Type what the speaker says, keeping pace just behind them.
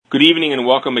Good evening and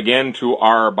welcome again to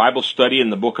our Bible study in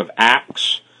the book of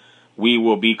Acts. We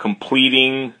will be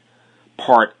completing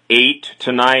part 8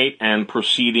 tonight and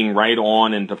proceeding right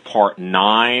on into part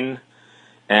 9.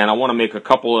 And I want to make a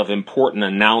couple of important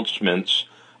announcements.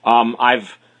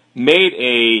 I've made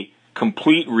a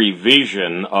complete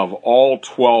revision of all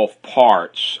 12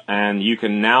 parts, and you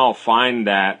can now find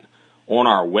that on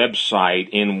our website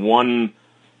in one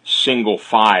single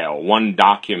file, one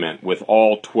document with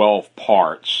all 12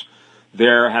 parts.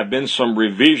 There have been some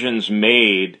revisions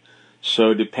made,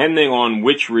 so depending on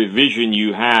which revision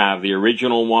you have, the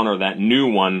original one or that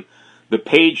new one, the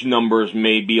page numbers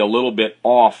may be a little bit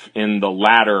off in the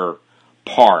latter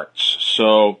parts.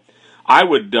 So I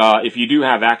would, if you do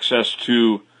have access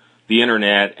to the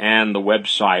internet and the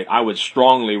website, I would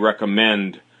strongly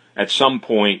recommend at some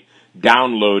point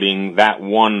downloading that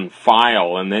one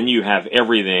file, and then you have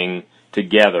everything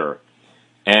together.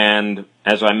 And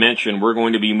as I mentioned, we're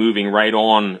going to be moving right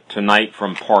on tonight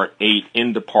from part 8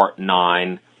 into part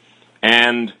 9.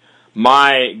 And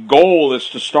my goal is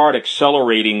to start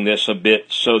accelerating this a bit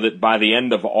so that by the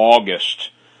end of August,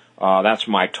 that's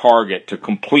my target, to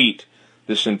complete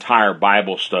this entire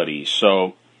Bible study.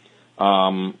 So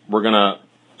we're going to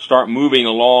start moving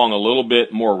along a little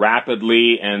bit more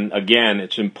rapidly, and again,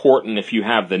 it's important if you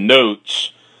have the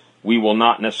notes, we will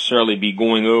not necessarily be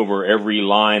going over every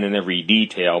line and every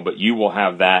detail, but you will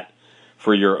have that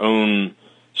for your own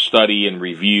study and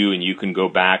review, and you can go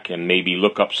back and maybe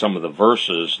look up some of the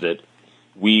verses that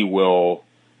we will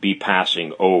be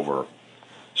passing over.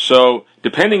 So,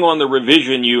 depending on the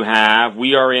revision you have,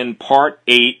 we are in part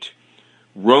 8,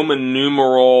 Roman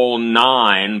numeral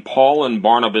 9, Paul and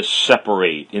Barnabas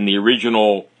separate. In the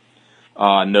original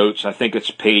notes, I think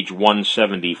it's page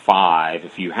 175.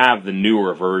 If you have the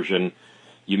newer version,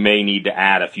 you may need to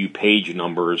add a few page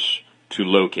numbers to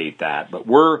locate that. But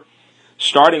we're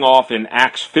starting off in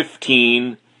Acts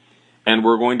 15, and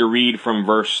we're going to read from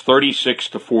verse 36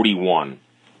 to 41.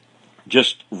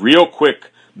 Just real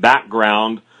quick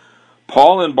background,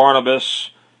 Paul and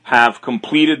Barnabas have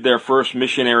completed their first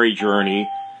missionary journey.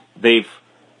 They've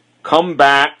come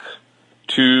back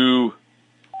to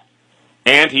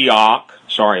Antioch.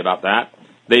 Sorry about that.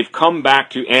 They've come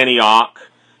back to Antioch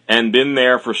and been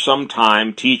there for some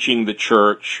time teaching the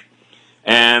church.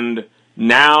 And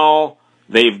now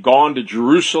they've gone to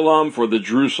Jerusalem for the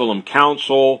Jerusalem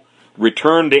Council,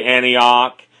 returned to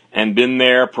Antioch, and been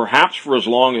there perhaps for as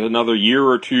long as another year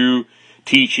or two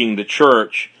teaching the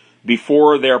church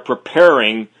before they're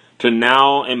preparing to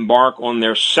now embark on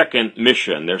their second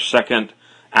mission, their second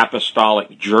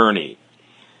apostolic journey.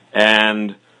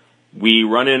 And we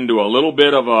run into a little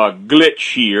bit of a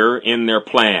glitch here in their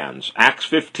plans. Acts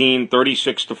 15,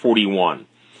 36 to 41.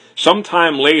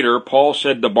 Sometime later, Paul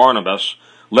said to Barnabas,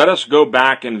 "Let us go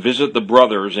back and visit the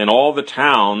brothers in all the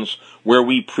towns where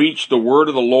we preach the word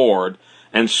of the Lord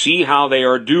and see how they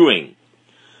are doing."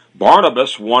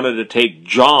 Barnabas wanted to take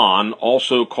John,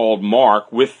 also called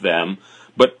Mark, with them,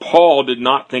 but Paul did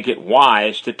not think it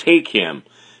wise to take him,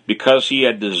 because he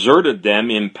had deserted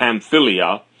them in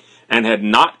Pamphylia and had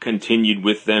not continued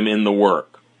with them in the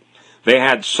work. They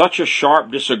had such a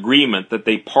sharp disagreement that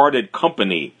they parted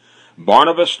company.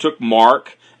 Barnabas took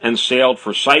Mark and sailed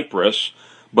for Cyprus,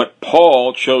 but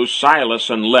Paul chose Silas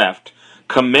and left,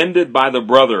 commended by the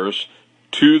brothers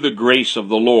to the grace of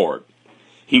the Lord.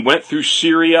 He went through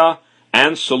Syria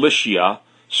and Cilicia,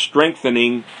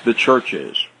 strengthening the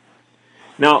churches.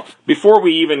 Now, before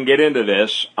we even get into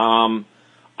this,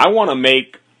 I want to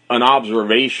make an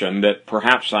observation that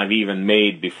perhaps I've even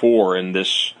made before in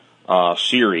this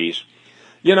series.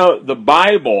 You know, the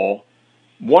Bible,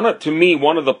 to me,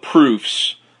 one of the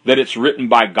proofs that it's written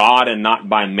by God and not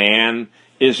by man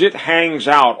is it hangs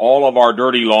out all of our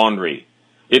dirty laundry.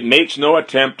 It makes no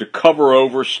attempt to cover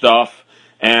over stuff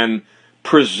and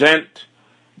present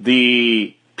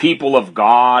the people of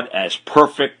God as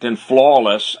perfect and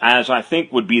flawless, as I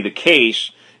think would be the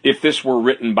case if this were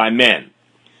written by men.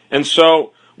 And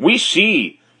so we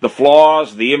see the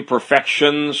flaws, the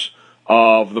imperfections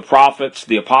of the prophets,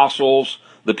 the apostles,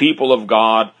 the people of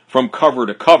God from cover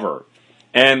to cover.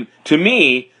 And to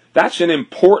me, that's an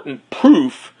important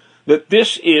proof that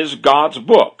this is God's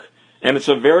book. And it's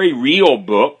a very real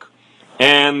book.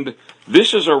 And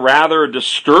this is a rather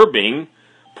disturbing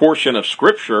portion of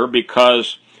Scripture,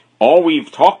 because all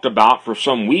we've talked about for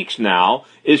some weeks now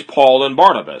is Paul and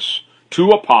Barnabas, two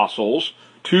apostles,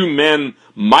 two men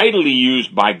mightily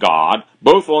used by God,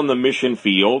 both on the mission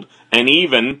field and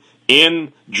even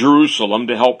in Jerusalem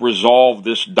to help resolve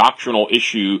this doctrinal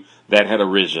issue that had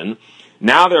arisen.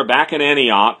 Now they're back in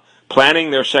Antioch,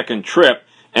 planning their second trip,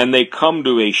 and they come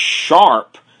to a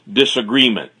sharp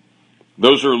disagreement.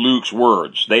 Those are Luke's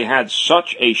words. They had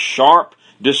such a sharp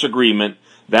disagreement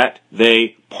that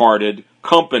they parted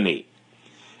company.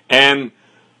 And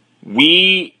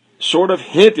we sort of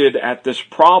hinted at this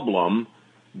problem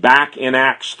back in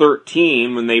Acts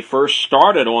 13 when they first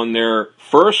started on their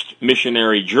first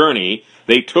missionary journey.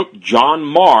 They took John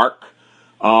Mark,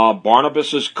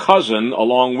 Barnabas' cousin,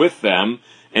 along with them,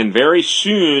 and very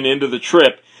soon into the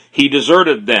trip, he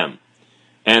deserted them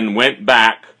and went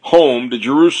back home to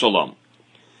Jerusalem.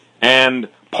 And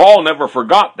Paul never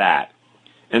forgot that.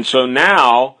 And so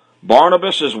now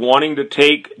Barnabas is wanting to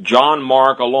take John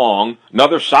Mark along.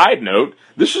 Another side note,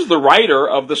 this is the writer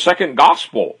of the second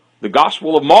gospel, the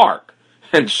Gospel of Mark.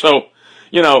 And so,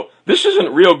 this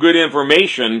isn't real good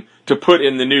information to put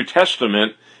in the New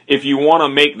Testament if you want to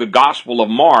make the Gospel of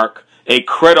Mark a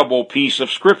credible piece of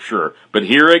Scripture. But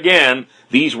here again,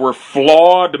 these were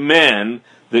flawed men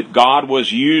that God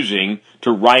was using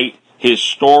to write his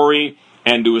story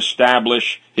and to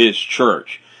establish his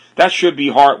church. That should be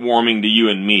heartwarming to you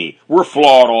and me. We're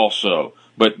flawed also,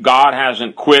 but God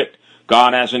hasn't quit.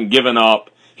 God hasn't given up.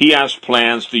 He has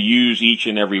plans to use each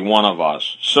and every one of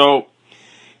us. So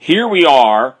here we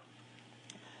are,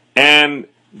 and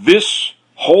this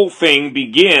whole thing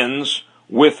begins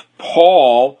with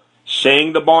Paul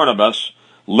saying to Barnabas,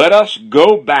 "Let us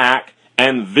go back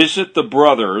and visit the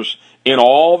brothers in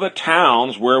all the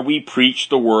towns where we preach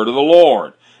the word of the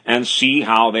Lord and see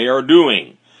how they are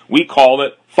doing." We call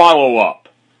it follow-up.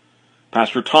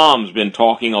 Pastor Tom's been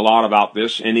talking a lot about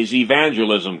this in his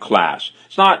evangelism class.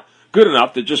 It's not good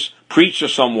enough to just preach to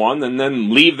someone and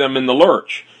then leave them in the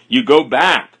lurch. You go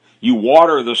back, you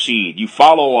water the seed, you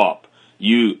follow up,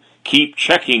 you keep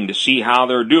checking to see how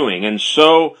they're doing. And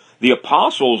so the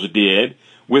apostles did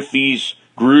with these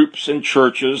groups and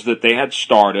churches that they had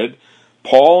started.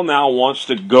 Paul now wants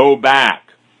to go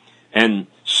back and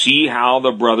see how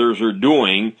the brothers are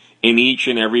doing in each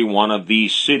and every one of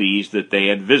these cities that they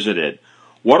had visited.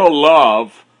 What a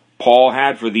love Paul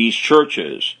had for these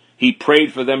churches. He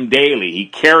prayed for them daily. He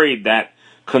carried that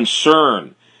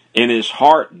concern in his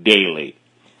heart daily.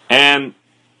 And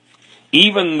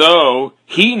even though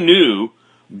he knew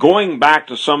going back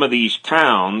to some of these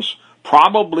towns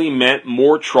probably meant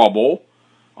more trouble,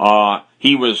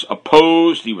 he was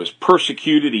opposed, he was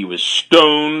persecuted, he was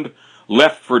stoned,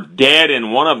 left for dead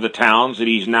in one of the towns that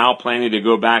he's now planning to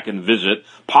go back and visit,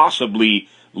 possibly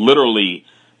literally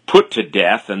put to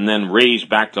death and then raised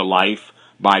back to life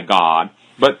by God.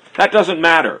 But that doesn't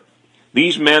matter.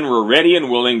 These men were ready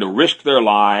and willing to risk their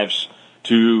lives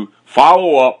to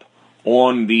follow up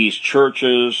on these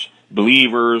churches,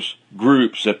 believers,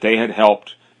 groups that they had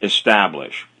helped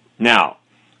establish. Now,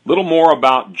 a little more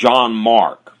about John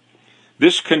Mark.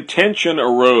 This contention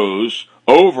arose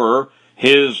over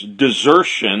his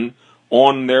desertion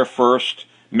on their first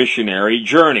missionary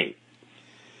journey.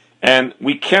 And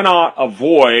we cannot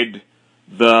avoid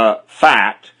the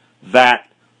fact that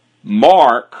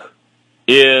Mark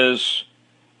is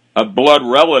a blood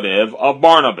relative of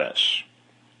Barnabas.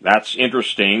 That's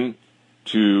interesting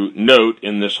to note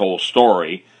in this whole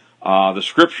story. The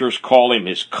scriptures call him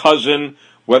his cousin.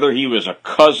 Whether he was a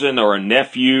cousin or a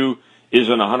nephew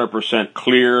isn't 100%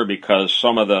 clear because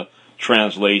some of the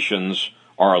translations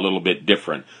are a little bit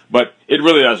different. But it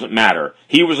really doesn't matter.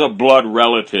 He was a blood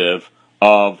relative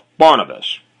of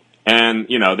Barnabas. And,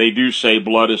 they do say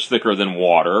blood is thicker than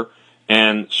water.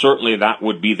 And certainly that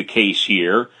would be the case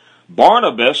here.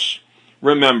 Barnabas,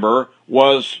 remember,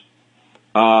 was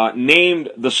named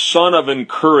the son of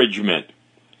encouragement.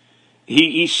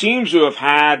 He seems to have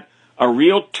had a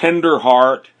real tender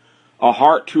heart, a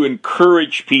heart to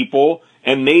encourage people,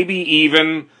 and maybe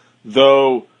even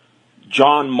though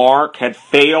John Mark had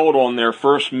failed on their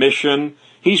first mission,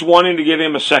 he's wanting to give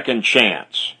him a second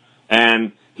chance.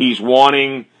 And he's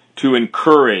wanting to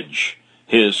encourage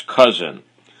his cousin.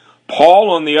 Paul,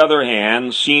 on the other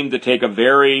hand, seemed to take a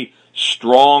very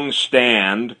strong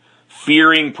stand,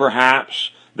 fearing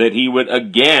perhaps that he would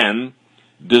again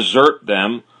desert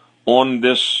them on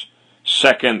this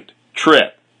second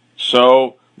trip.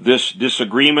 So this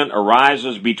disagreement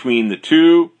arises between the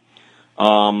two.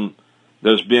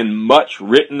 There's been much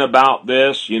written about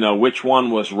this, which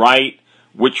one was right,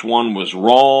 which one was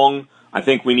wrong. I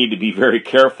think we need to be very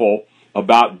careful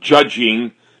about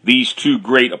judging these two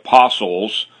great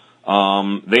apostles.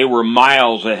 They were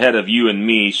miles ahead of you and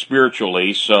me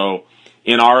spiritually, so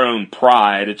in our own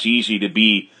pride, it's easy to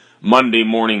be Monday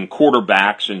morning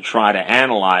quarterbacks and try to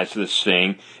analyze this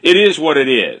thing. It is what it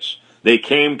is. They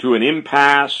came to an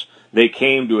impasse. They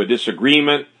came to a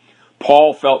disagreement.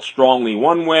 Paul felt strongly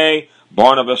one way.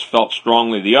 Barnabas felt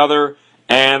strongly the other.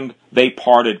 and they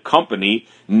parted company,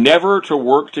 never to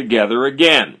work together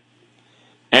again.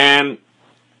 And,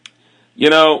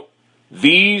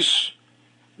 these,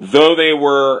 though they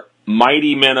were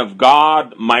mighty men of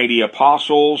God, mighty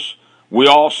apostles, we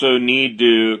also need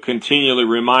to continually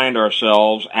remind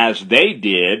ourselves, as they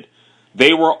did,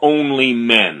 they were only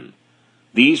men.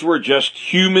 These were just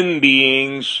human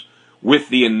beings with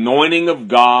the anointing of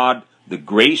God, the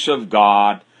grace of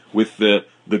God, with the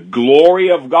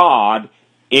glory of God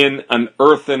in an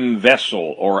earthen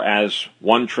vessel, or as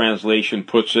one translation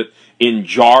puts it, in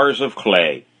jars of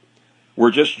clay.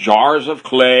 We're just jars of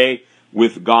clay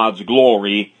with God's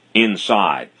glory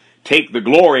inside. Take the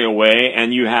glory away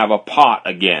and you have a pot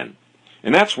again.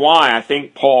 And that's why I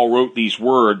think Paul wrote these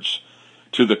words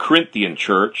to the Corinthian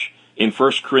church in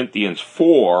 1 Corinthians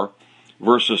 4,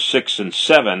 verses 6 and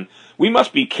 7. We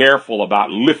must be careful about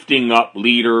lifting up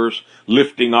leaders,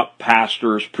 lifting up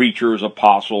pastors, preachers,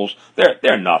 apostles.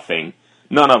 They're nothing.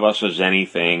 None of us is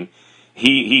anything.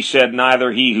 He said,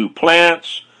 neither he who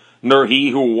plants nor he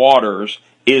who waters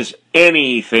is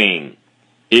anything.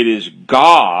 It is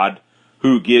God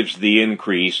who gives the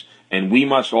increase, and we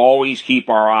must always keep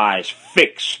our eyes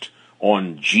fixed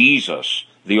on Jesus,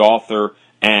 the author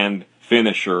and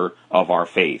finisher of our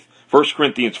faith. 1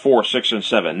 Corinthians 4, 6 and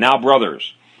 7. Now,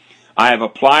 brothers, I have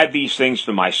applied these things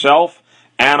to myself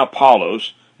and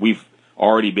Apollos. We've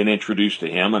already been introduced to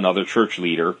him, another church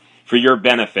leader, for your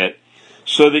benefit,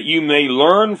 so that you may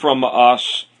learn from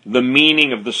us the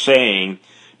meaning of the saying,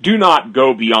 do not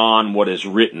go beyond what is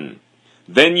written.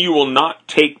 Then you will not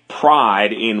take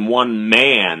pride in one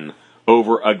man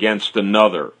over against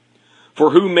another.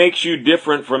 For who makes you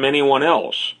different from anyone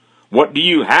else? What do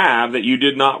you have that you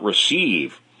did not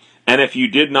receive? And if you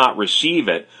did not receive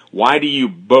it, why do you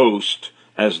boast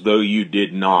as though you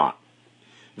did not?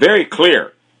 Very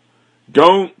clear.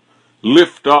 Don't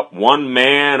lift up one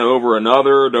man over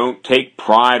another. Don't take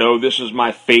pride. Oh, this is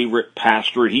my favorite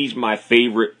pastor. He's my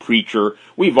favorite preacher.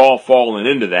 We've all fallen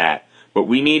into that. But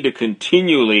we need to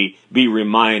continually be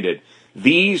reminded,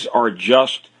 these are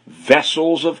just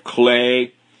vessels of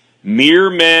clay, mere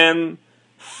men,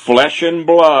 flesh and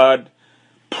blood,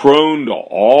 prone to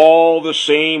all the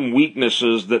same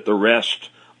weaknesses that the rest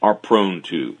are prone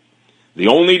to. The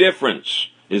only difference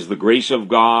is the grace of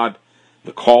God,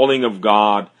 the calling of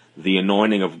God, the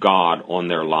anointing of God on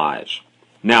their lives.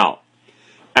 Now,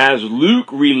 as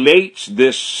Luke relates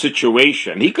this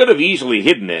situation, he could have easily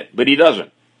hidden it, but he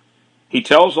doesn't. He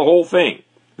tells the whole thing.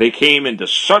 They came into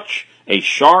such a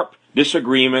sharp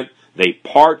disagreement, they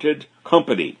parted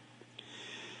company.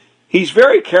 He's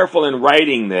very careful in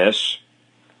writing this.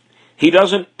 He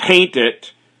doesn't paint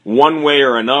it one way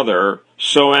or another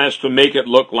so as to make it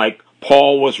look like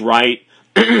Paul was right,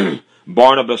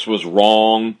 Barnabas was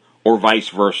wrong, or vice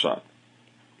versa.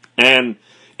 And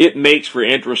it makes for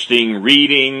interesting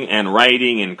reading and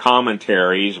writing and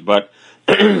commentaries, but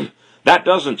that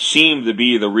doesn't seem to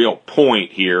be the real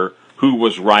point here, who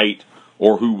was right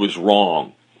or who was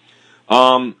wrong.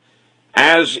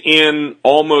 As in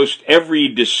almost every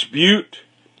dispute,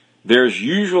 there's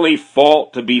usually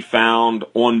fault to be found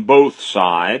on both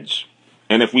sides.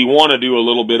 And if we want to do a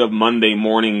little bit of Monday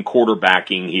morning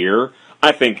quarterbacking here,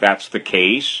 I think that's the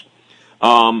case.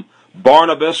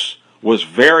 Barnabas was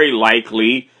very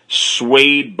likely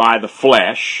swayed by the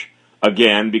flesh,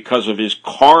 again, because of his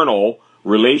carnal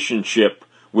relationship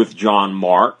with John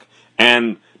Mark,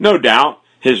 and no doubt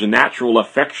his natural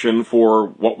affection for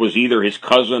what was either his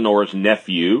cousin or his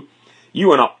nephew.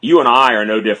 You and I are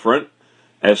no different.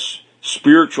 As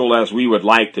spiritual as we would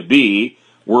like to be,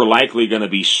 we're likely going to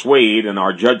be swayed in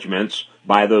our judgments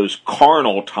by those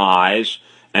carnal ties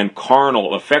and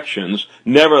carnal affections.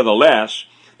 Nevertheless,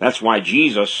 that's why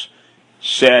Jesus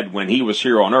said when he was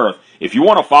here on earth, if you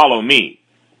want to follow me,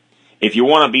 if you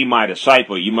want to be my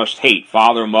disciple, you must hate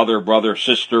father, mother, brother,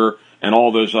 sister, and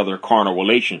all those other carnal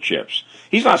relationships.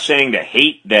 He's not saying to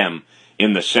hate them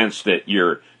in the sense that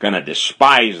you're going to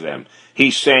despise them.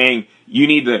 He's saying you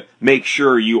need to make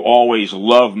sure you always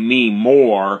love me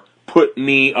more, put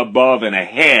me above and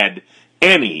ahead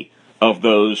any of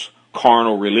those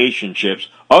carnal relationships.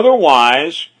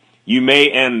 Otherwise, you may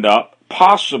end up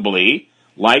possibly,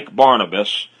 like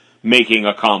Barnabas, making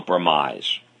a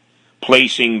compromise,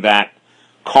 placing that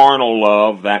carnal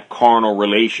love, that carnal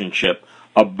relationship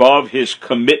above his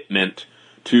commitment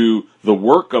to the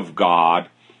work of God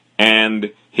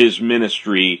and his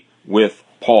ministry with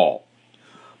Paul.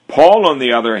 Paul, on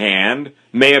the other hand,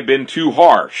 may have been too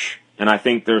harsh, and I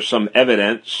think there's some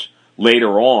evidence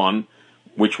later on,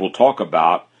 which we'll talk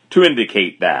about, to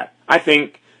indicate that. I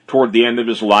think toward the end of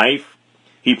his life,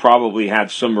 he probably had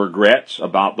some regrets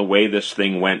about the way this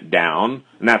thing went down,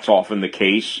 and that's often the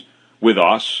case with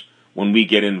us when we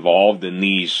get involved in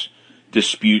these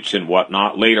disputes and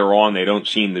whatnot. Later on, they don't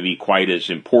seem to be quite as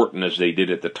important as they did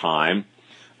at the time.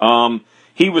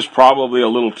 He was probably a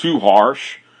little too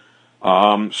harsh,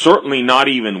 certainly not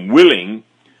even willing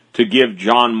to give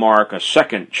John Mark a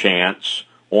second chance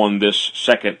on this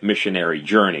second missionary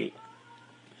journey.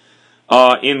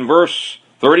 In verse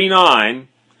 39,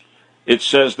 it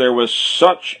says there was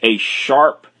such a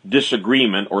sharp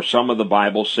disagreement, or some of the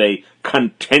Bibles say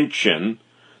contention.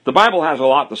 The Bible has a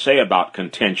lot to say about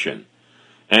contention.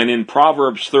 And in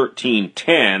Proverbs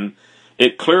 13:10,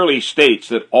 it clearly states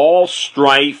that all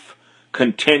strife,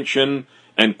 contention,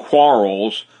 and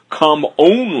quarrels come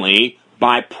only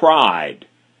by pride.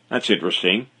 That's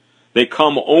interesting. They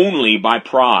come only by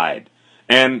pride.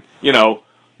 And,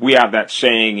 we have that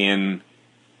saying in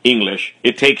English,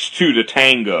 it takes two to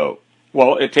tango.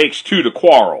 Well, it takes two to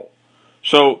quarrel.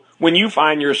 So when you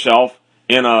find yourself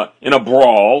in a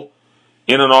brawl,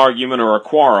 in an argument or a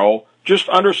quarrel, just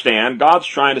understand God's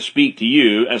trying to speak to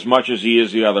you as much as he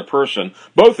is the other person.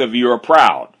 Both of you are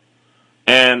proud.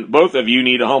 And both of you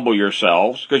need to humble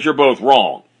yourselves because you're both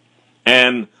wrong.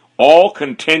 And all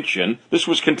contention, this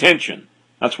was contention.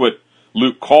 That's what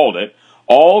Luke called it.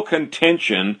 All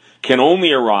contention can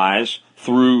only arise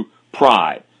through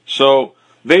pride. So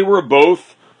they were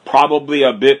both probably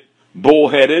a bit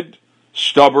bullheaded,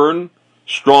 stubborn,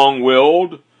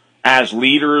 strong-willed, as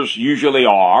leaders usually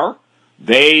are.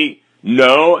 They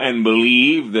know and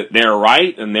believe that they're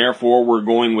right, and therefore we're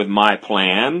going with my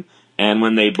plan. And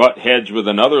when they butt heads with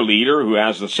another leader who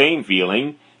has the same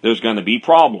feeling, there's going to be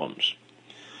problems.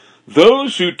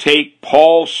 Those who take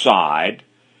Paul's side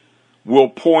will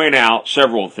point out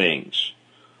several things.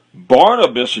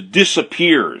 Barnabas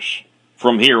disappears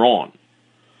from here on.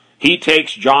 He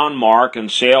takes John Mark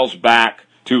and sails back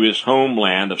to his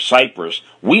homeland of Cyprus.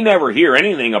 We never hear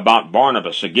anything about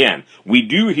Barnabas again. We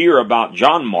do hear about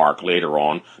John Mark later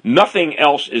on. Nothing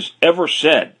else is ever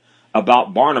said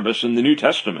about Barnabas in the New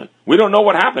Testament. We don't know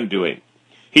what happened to him.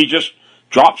 He just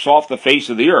drops off the face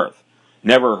of the earth.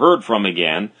 Never heard from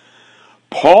again.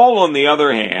 Paul, on the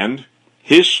other hand,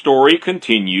 his story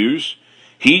continues.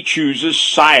 He chooses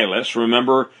Silas.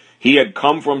 Remember, he had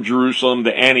come from Jerusalem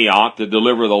to Antioch to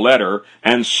deliver the letter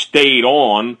and stayed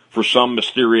on for some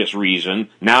mysterious reason.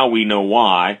 Now we know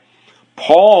why.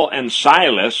 Paul and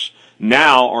Silas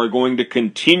now are going to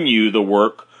continue the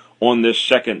work on this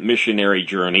second missionary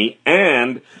journey,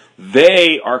 and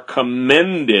they are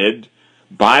commended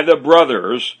by the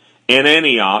brothers in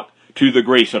Antioch to the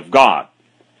grace of God.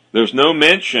 There's no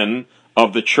mention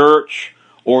of the church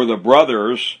or the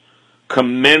brothers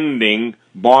commending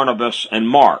Barnabas and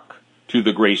Mark to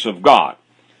the grace of God.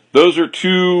 Those are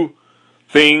two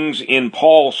things in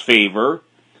Paul's favor,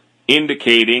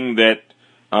 indicating that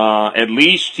at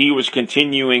least he was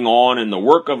continuing on in the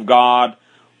work of God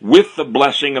with the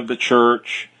blessing of the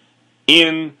church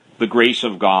in the grace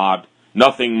of God.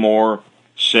 Nothing more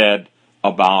said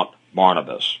about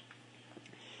Barnabas.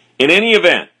 In any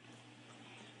event,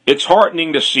 it's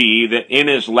heartening to see that in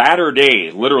his latter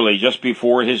days, literally just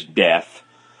before his death,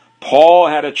 Paul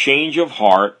had a change of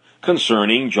heart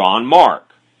concerning John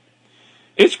Mark.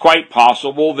 It's quite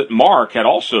possible that Mark had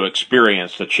also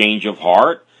experienced a change of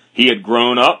heart. He had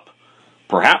grown up,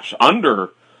 perhaps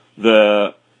under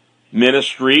the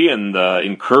ministry and the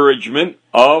encouragement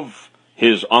of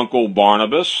his uncle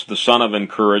Barnabas, the son of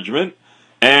encouragement,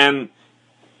 and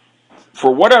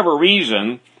for whatever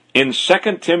reason, in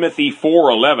 2 Timothy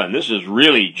 4:11, this is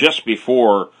really just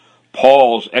before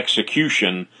Paul's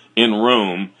execution in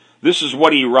Rome, this is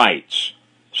what he writes.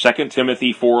 2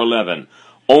 Timothy 4:11,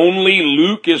 "Only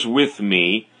Luke is with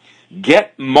me.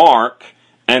 Get Mark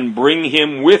and bring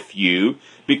him with you,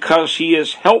 because he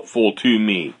is helpful to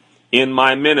me in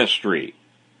my ministry."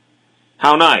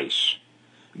 How nice.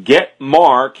 Get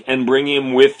Mark and bring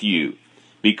him with you,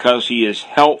 because he is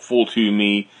helpful to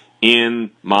me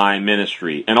in my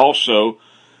ministry. And also,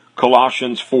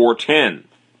 Colossians 4:10.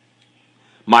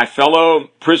 "My fellow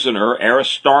prisoner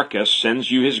Aristarchus sends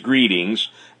you his greetings,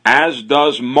 as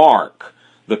does Mark,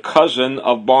 the cousin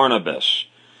of Barnabas.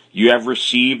 You have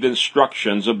received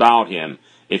instructions about him.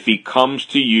 If he comes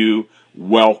to you,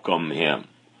 welcome him."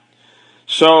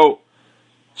 So,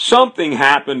 something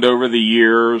happened over the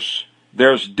years.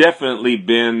 There's definitely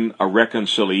been a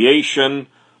reconciliation,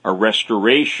 a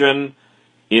restoration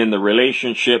in the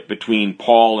relationship between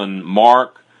Paul and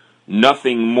Mark.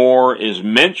 Nothing more is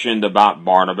mentioned about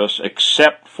Barnabas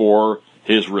except for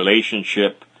his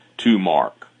relationship to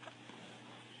Mark.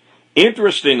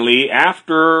 Interestingly,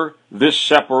 after this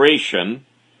separation,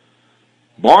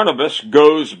 Barnabas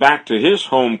goes back to his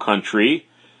home country,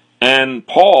 and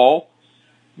Paul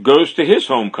goes to his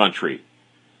home country.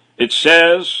 It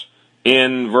says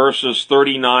in verses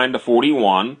 39 to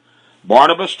 41,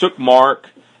 Barnabas took Mark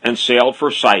and sailed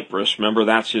for Cyprus. Remember,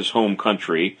 that's his home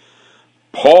country.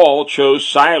 Paul chose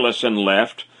Silas and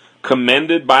left,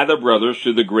 commended by the brothers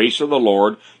to the grace of the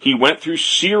Lord. He went through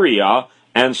Syria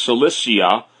and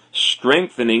Cilicia,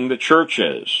 strengthening the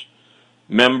churches.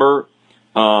 Remember,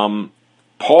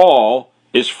 Paul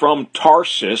is from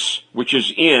Tarsus, which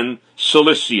is in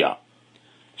Cilicia.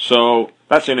 So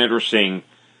that's an interesting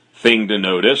thing to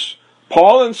notice.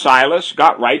 Paul and Silas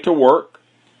got right to work.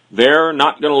 They're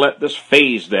not going to let this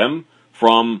faze them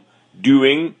from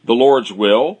doing the Lord's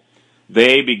will.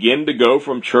 They begin to go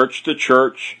from church to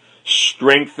church,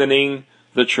 strengthening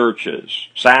the churches.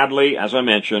 Sadly, as I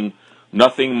mentioned,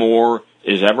 nothing more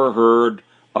is ever heard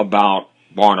about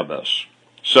Barnabas.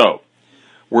 So,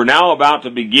 we're now about to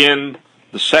begin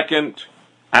the second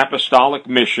apostolic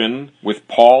mission with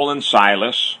Paul and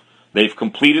Silas. They've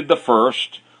completed the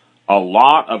first. A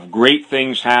lot of great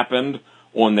things happened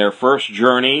on their first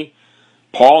journey.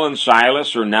 Paul and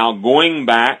Silas are now going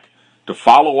back to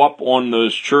follow up on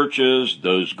those churches,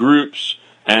 those groups,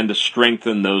 and to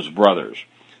strengthen those brothers.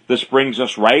 This brings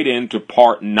us right into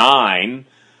part 9,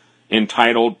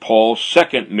 entitled Paul's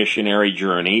Second Missionary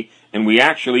Journey, and we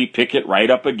actually pick it right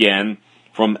up again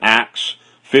from Acts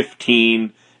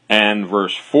 15 and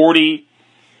verse 40.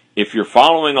 If you're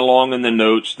following along in the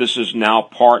notes, this is now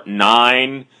part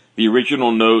 9. The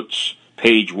original notes,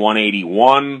 page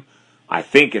 181. I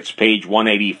think it's page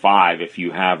 185 if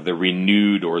you have the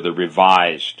renewed or the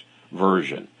revised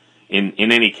version. In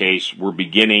any case, we're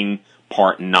beginning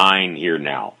part 9 here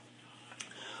now.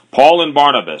 Paul and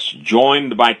Barnabas,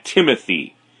 joined by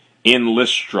Timothy in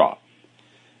Lystra.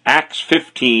 Acts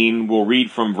 15, we'll read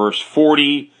from verse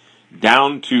 40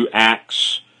 down to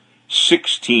Acts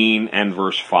 16 and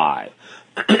verse 5.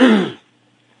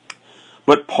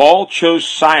 But Paul chose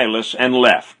Silas and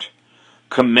left,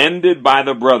 commended by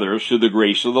the brothers to the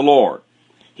grace of the Lord.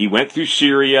 He went through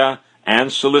Syria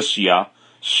and Cilicia,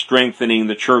 strengthening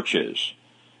the churches.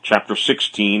 Chapter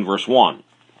 16, verse 1.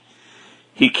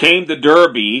 He came to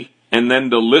Derbe and then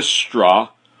to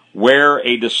Lystra, where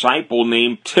a disciple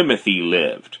named Timothy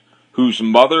lived, whose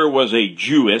mother was a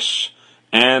Jewess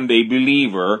and a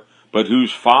believer, but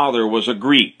whose father was a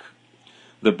Greek.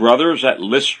 The brothers at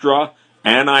Lystra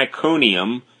and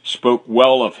Iconium spoke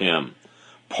well of him.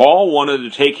 Paul wanted to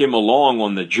take him along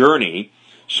on the journey,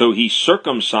 so he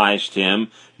circumcised him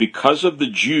because of the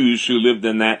Jews who lived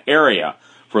in that area,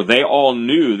 for they all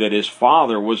knew that his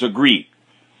father was a Greek.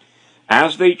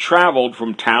 As they traveled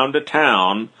from town to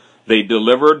town, they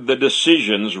delivered the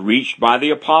decisions reached by the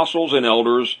apostles and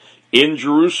elders in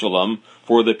Jerusalem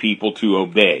for the people to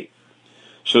obey.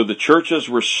 So the churches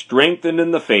were strengthened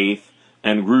in the faith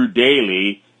and grew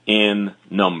daily in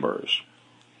numbers.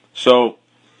 So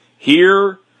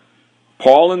here,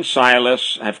 Paul and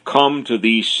Silas have come to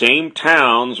these same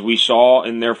towns we saw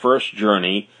in their first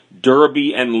journey,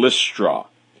 Derbe and Lystra,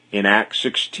 in Acts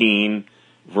 16,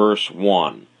 verse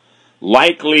 1.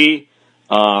 Likely,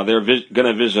 they're going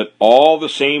to visit all the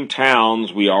same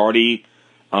towns we already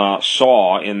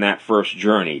saw in that first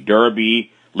journey, Derbe,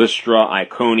 Lystra,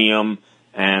 Iconium,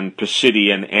 and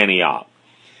Pisidian Antioch.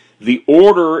 The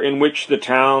order in which the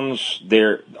towns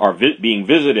there are being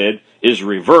visited is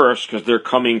reversed because they're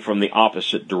coming from the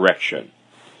opposite direction.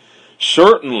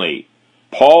 Certainly,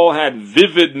 Paul had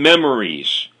vivid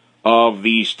memories of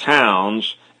these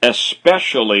towns,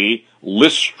 especially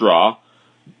Lystra,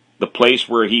 the place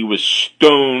where he was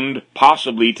stoned,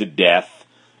 possibly to death,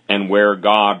 and where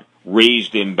God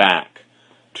raised him back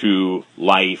to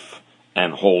life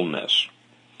and wholeness.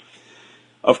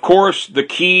 Of course, the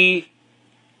key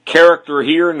character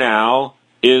here now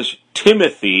is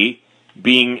Timothy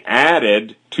being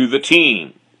added to the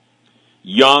team.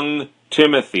 Young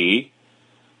Timothy,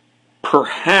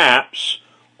 perhaps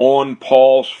on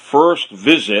Paul's first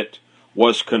visit,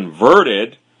 was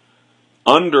converted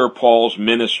under Paul's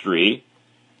ministry.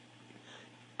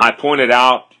 I pointed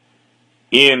out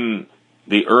in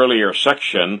the earlier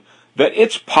section that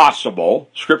it's possible,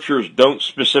 scriptures don't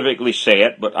specifically say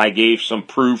it, but I gave some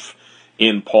proof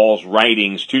in Paul's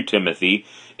writings to Timothy.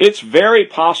 It's very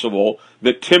possible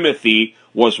that Timothy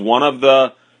was one of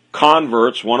the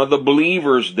converts, one of the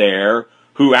believers there,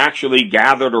 who actually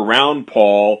gathered around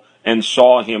Paul and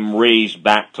saw him raised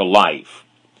back to life.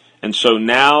 And so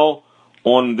now,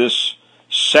 on this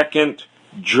second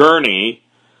journey,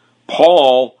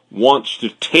 Paul wants to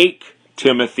take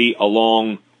Timothy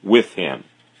along with him.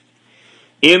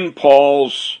 In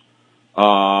Paul's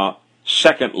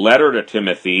second letter to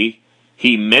Timothy,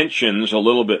 he mentions a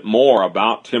little bit more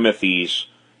about Timothy's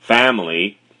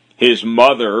family. His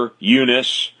mother,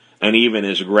 Eunice, and even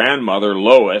his grandmother,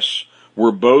 Lois,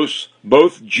 were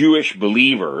both Jewish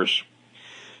believers.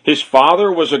 His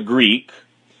father was a Greek.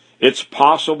 It's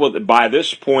possible that by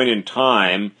this point in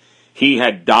time, he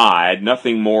had died.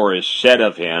 Nothing more is said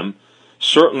of him.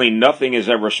 Certainly nothing is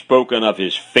ever spoken of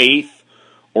his faith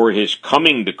or his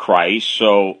coming to Christ,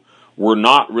 so we're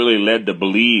not really led to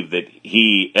believe that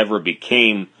he ever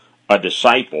became a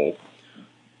disciple.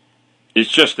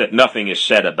 It's just that nothing is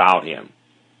said about him.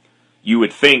 You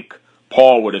would think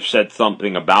Paul would have said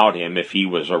something about him if he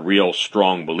was a real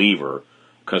strong believer,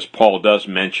 because Paul does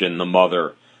mention the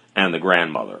mother and the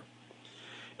grandmother.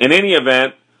 In any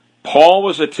event,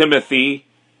 Timothy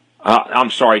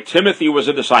was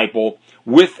a disciple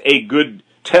with a good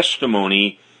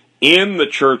testimony in the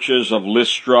churches of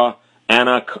Lystra and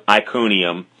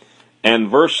Iconium. And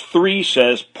verse 3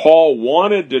 says, Paul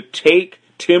wanted to take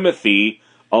Timothy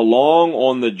along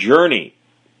on the journey.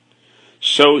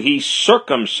 So he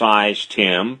circumcised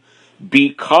him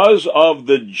because of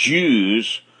the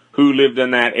Jews who lived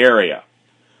in that area,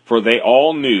 for they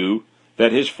all knew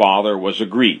that his father was a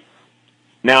Greek.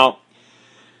 Now,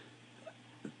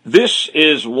 this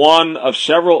is one of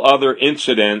several other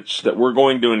incidents that we're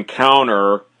going to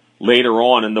encounter later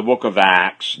on in the book of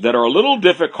Acts that are a little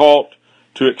difficult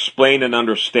to explain and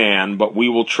understand, but we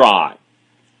will try.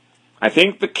 I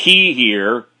think the key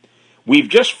here, we've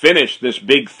just finished this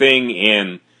big thing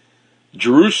in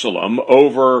Jerusalem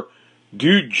over,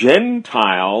 do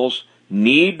Gentiles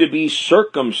need to be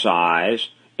circumcised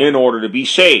in order to be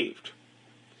saved?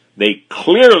 They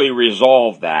clearly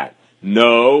resolved that.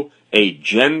 No, a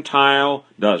Gentile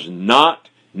does not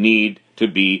need to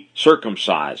be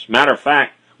circumcised. Matter of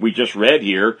fact, we just read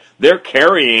here, they're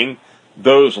carrying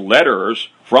those letters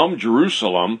from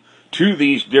Jerusalem to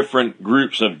these different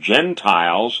groups of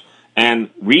Gentiles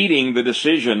and reading the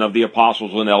decision of the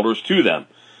apostles and elders to them.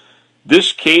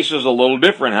 This case is a little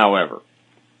different, however.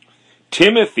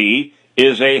 Timothy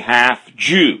is a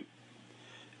half-Jew.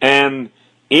 And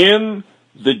in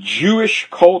the Jewish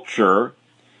culture,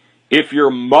 if your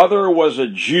mother was a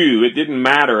Jew, it didn't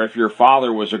matter if your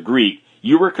father was a Greek,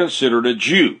 you were considered a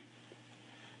Jew.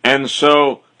 And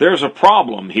so there's a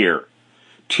problem here.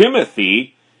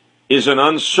 Timothy is an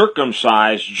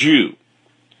uncircumcised Jew.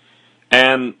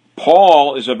 And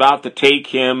Paul is about to take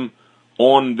him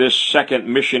on this second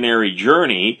missionary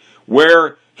journey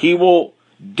where he will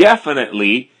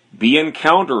definitely be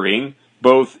encountering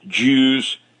both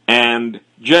Jews and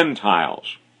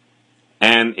Gentiles.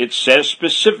 And it says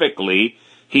specifically,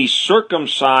 he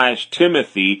circumcised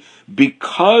Timothy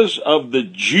because of the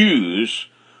Jews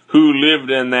who lived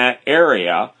in that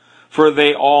area, for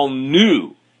they all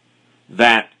knew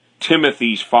that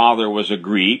Timothy's father was a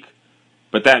Greek,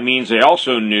 but that means they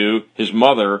also knew his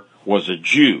mother was a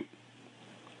Jew.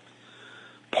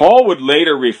 Paul would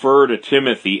later refer to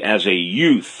Timothy as a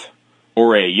youth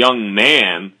or a young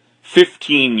man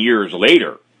 15 years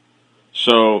later.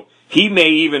 So he may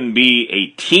even be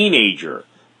a teenager,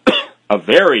 a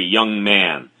very young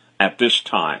man at this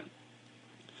time.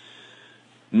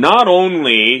 Not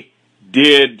only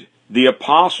did the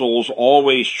apostles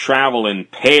always travel in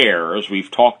pairs, we've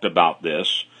talked about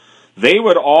this, they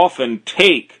would often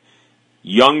take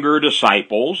younger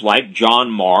disciples like John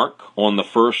Mark on the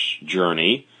first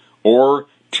journey, or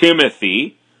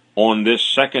Timothy on this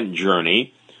second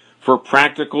journey, for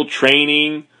practical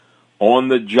training,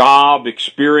 on-the-job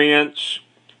experience,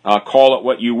 call it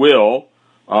what you will,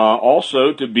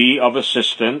 also to be of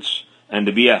assistance and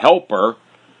to be a helper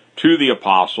to the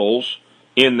apostles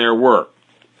in their work.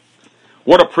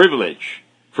 What a privilege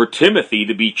for Timothy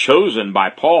to be chosen by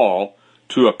Paul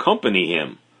to accompany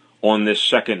him on this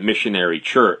second missionary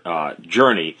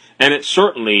journey. And it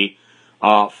certainly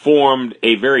formed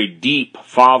a very deep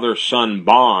father-son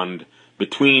bond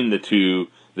between the two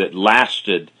that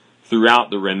lasted throughout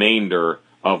the remainder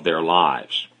of their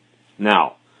lives.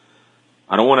 Now,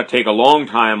 I don't want to take a long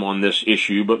time on this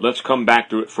issue, but let's come back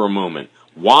to it for a moment.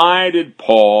 Why did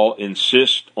Paul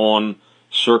insist on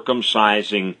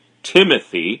circumcising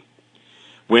Timothy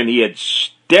when he had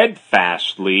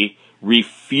steadfastly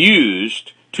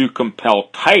refused to compel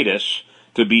Titus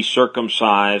to be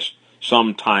circumcised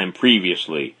some time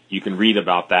previously? You can read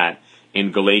about that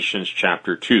in Galatians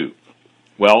chapter 2.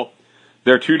 Well,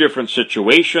 there are two different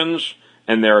situations,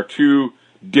 and there are two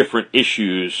different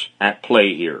issues at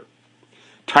play here.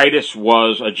 Titus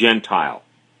was a Gentile.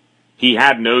 He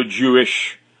had no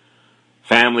Jewish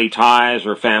family ties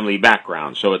or family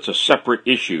background, so it's a separate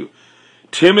issue.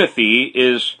 Timothy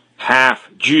is half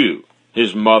Jew.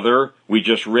 His mother, we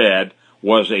just read,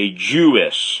 was a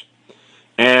Jewess.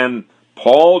 And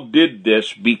Paul did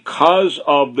this because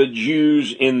of the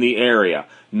Jews in the area,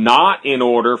 not in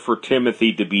order for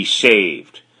Timothy to be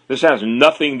saved. This has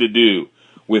nothing to do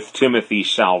with Timothy's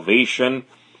salvation.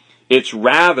 It's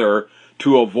rather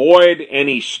to avoid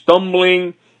any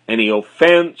stumbling, any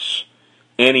offense,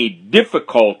 any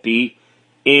difficulty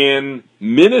in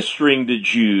ministering to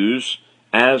Jews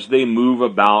as they move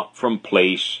about from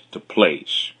place to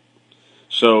place.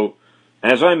 So,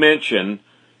 as I mentioned,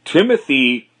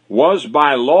 Timothy was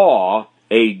by law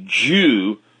a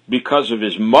Jew because of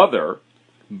his mother,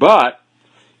 but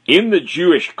in the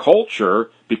Jewish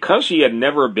culture, because he had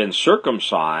never been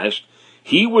circumcised,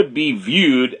 he would be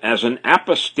viewed as an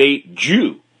apostate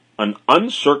Jew, an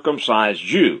uncircumcised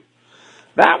Jew.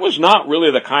 That was not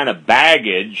really the kind of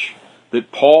baggage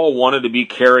that Paul wanted to be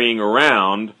carrying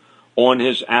around on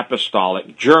his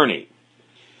apostolic journey.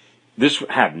 This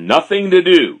had nothing to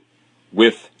do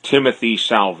with Timothy's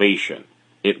salvation.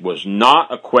 It was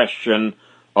not a question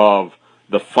of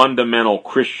the fundamental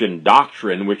Christian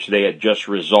doctrine which they had just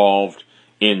resolved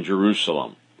in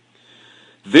Jerusalem.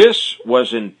 This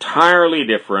was entirely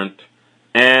different,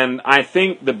 and I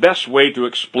think the best way to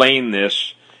explain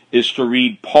this is to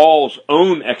read Paul's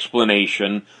own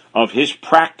explanation of his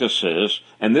practices,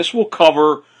 and this will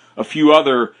cover a few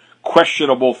other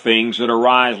questionable things that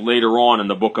arise later on in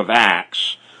the book of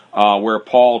Acts, where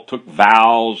Paul took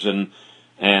vows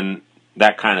and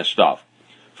that kind of stuff.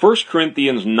 1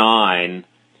 Corinthians 9,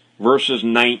 verses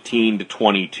 19 to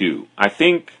 22. I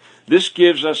think this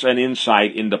gives us an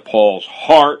insight into Paul's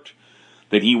heart,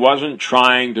 that he wasn't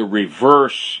trying to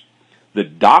reverse the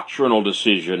doctrinal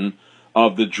decision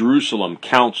of the Jerusalem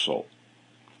Council.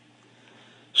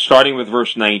 Starting with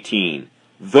verse 19.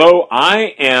 Though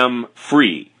I am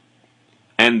free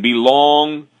and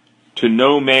belong to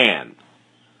no man,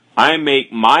 I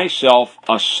make myself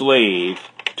a slave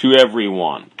to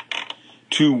everyone,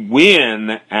 to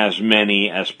win as many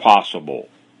as possible.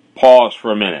 Pause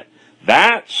for a minute.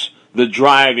 That's the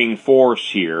driving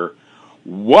force here.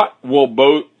 What will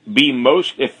be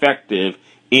most effective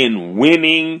in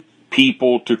winning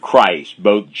people to Christ,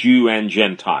 both Jew and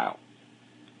Gentile?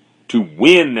 To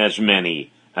win as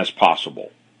many as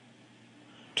possible.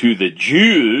 To the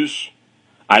Jews,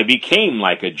 I became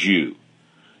like a Jew,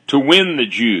 to win the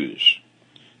Jews.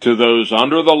 To those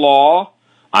under the law,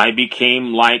 I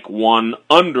became like one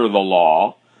under the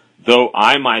law, though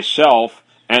I myself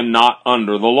am not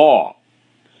under the law,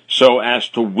 so as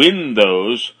to win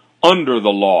those under the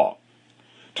law.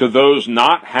 To those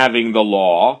not having the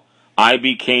law, I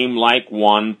became like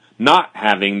one not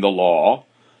having the law,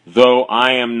 though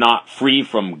I am not free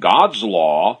from God's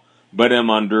law, but am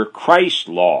under Christ's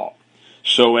law,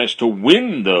 so as to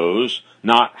win those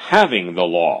not having the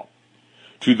law.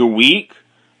 To the weak,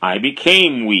 I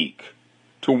became weak,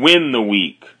 to win the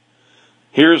weak.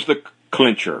 Here's the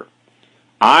clincher.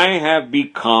 I have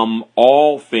become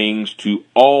all things to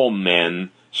all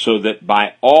men, so that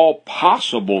by all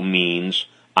possible means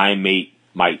I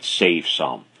might save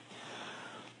some.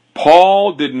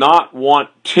 Paul did not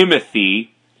want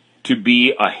Timothy to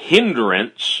be a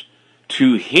hindrance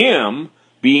to him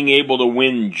being able to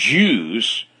win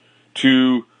Jews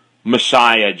to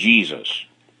Messiah Jesus.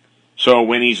 So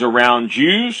when he's around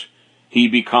Jews, he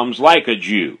becomes like a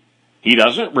Jew. He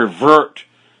doesn't revert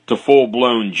to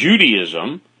full-blown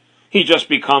Judaism. He just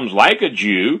becomes like a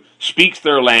Jew, speaks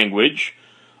their language,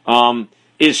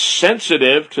 is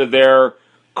sensitive to their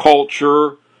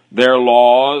culture, their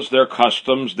laws, their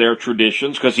customs, their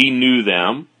traditions, because he knew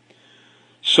them,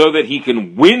 so that he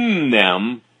can win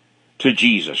them to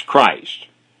Jesus Christ.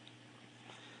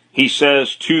 He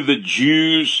says, to the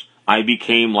Jews I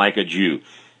became like a Jew.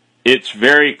 It's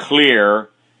very clear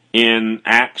in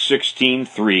Acts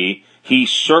 16:3, he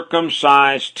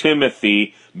circumcised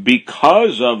Timothy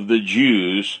because of the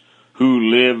Jews who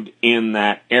lived in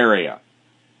that area.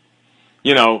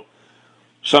 You know,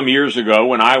 some years ago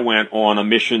when I went on a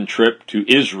mission trip to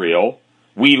Israel,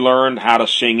 we learned how to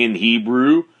sing in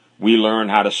Hebrew. We learned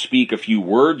how to speak a few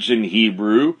words in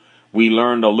Hebrew. We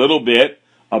learned a little bit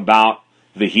about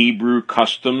the Hebrew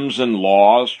customs and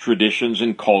laws, traditions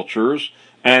and cultures,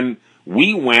 and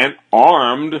we went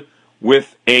armed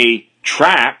with a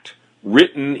tract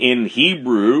written in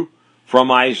Hebrew from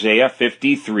Isaiah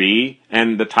 53,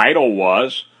 and the title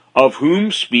was, Of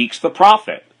Whom Speaks the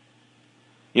Prophet?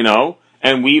 You know,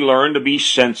 and we learned to be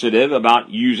sensitive about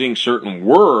using certain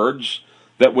words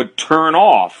that would turn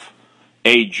off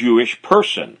a Jewish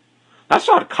person. That's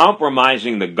not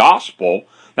compromising the gospel.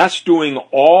 That's doing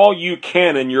all you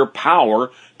can in your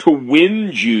power to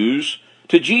win Jews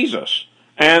to Jesus.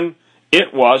 And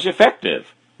it was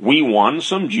effective. We won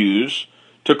some Jews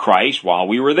to Christ while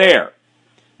we were there.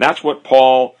 That's what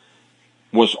Paul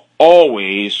was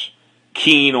always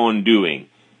keen on doing.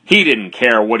 He didn't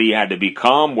care what he had to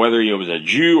become, whether he was a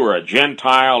Jew or a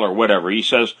Gentile or whatever. He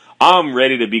says, I'm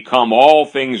ready to become all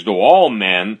things to all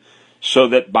men, so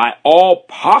that by all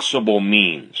possible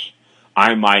means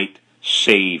I might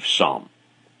save some.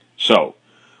 So,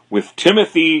 with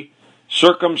Timothy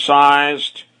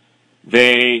circumcised,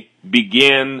 they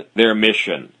begin their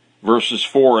mission. Verses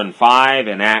 4 and 5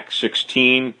 in Acts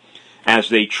 16, as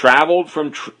they traveled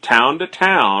from town to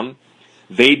town,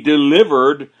 they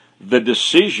delivered the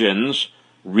decisions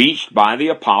reached by the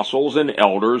apostles and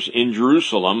elders in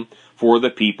Jerusalem for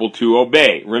the people to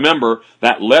obey. Remember,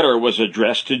 that letter was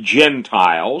addressed to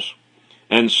Gentiles,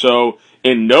 and so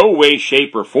in no way,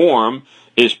 shape, or form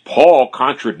is Paul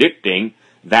contradicting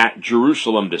that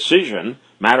Jerusalem decision.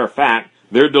 Matter of fact,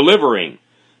 they're delivering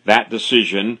that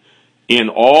decision in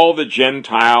all the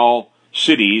Gentile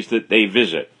cities that they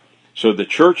visit. So the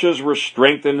churches were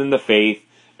strengthened in the faith,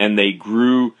 and they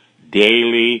grew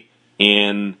daily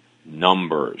in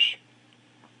numbers.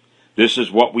 This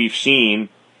is what we've seen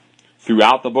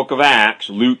throughout the book of Acts.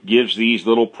 Luke gives these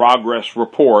little progress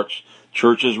reports.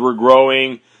 Churches were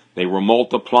growing, they were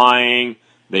multiplying,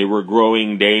 they were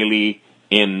growing daily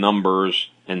in numbers,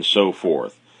 and so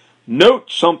forth. Note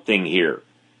something here.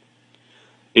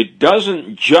 It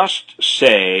doesn't just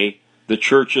say the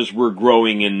churches were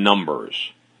growing in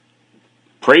numbers.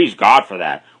 Praise God for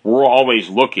that. We're always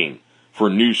looking for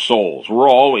new souls. We're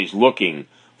always looking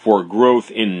for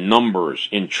growth in numbers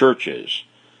in churches.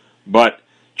 But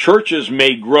churches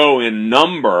may grow in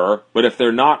number, but if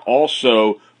they're not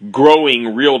also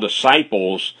growing real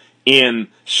disciples in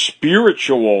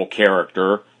spiritual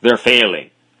character, they're failing.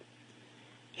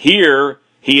 Here,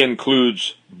 he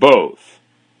includes both.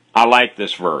 I like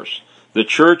this verse. The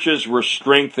churches were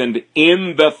strengthened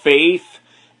in the faith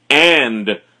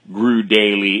and grew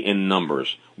daily in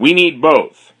numbers. We need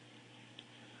both.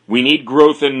 We need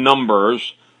growth in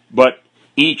numbers, but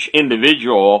each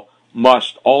individual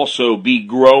must also be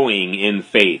growing in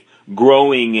faith,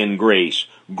 growing in grace,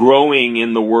 growing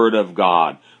in the Word of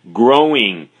God,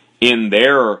 growing in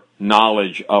their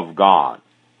knowledge of God.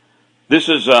 This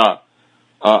is a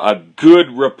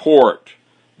good report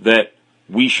that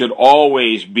we should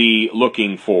always be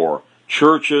looking for.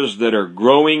 Churches that are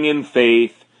growing in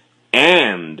faith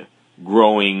and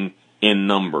growing in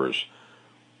numbers.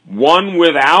 One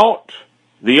without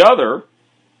the other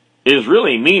is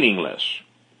really meaningless.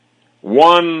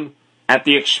 One at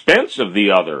the expense of the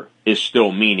other is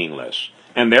still meaningless.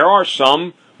 And there are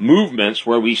some movements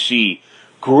where we see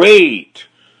great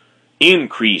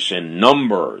increase in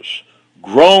numbers,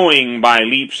 growing by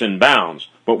leaps and bounds.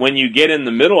 But when you get in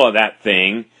the middle of that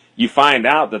thing, you find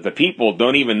out that the people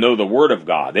don't even know the Word of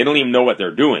God. They don't even know what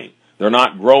they're doing. They're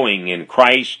not growing in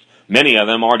Christ. Many of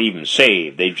them aren't even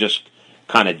saved. They've just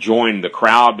kind of joined the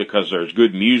crowd because there's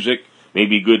good music,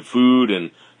 maybe good food,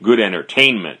 and good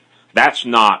entertainment. That's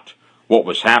not what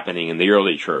was happening in the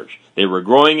early church. They were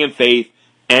growing in faith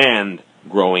and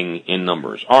growing in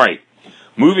numbers. All right,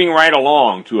 moving right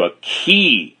along to a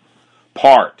key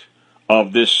part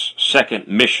of this second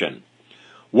mission,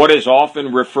 what is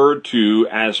often referred to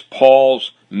as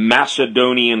Paul's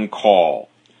Macedonian call.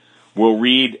 We'll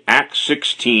read Acts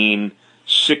 16,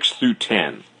 6 through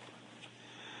 10.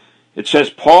 It says,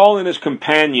 Paul and his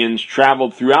companions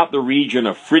traveled throughout the region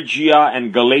of Phrygia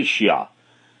and Galatia,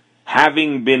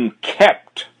 having been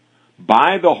kept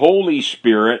by the Holy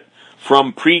Spirit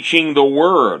from preaching the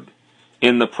word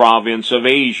in the province of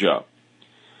Asia.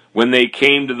 When they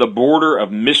came to the border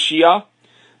of Mysia,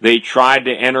 they tried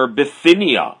to enter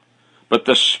Bithynia, but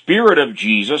the Spirit of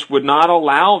Jesus would not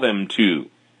allow them to.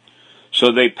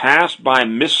 So they passed by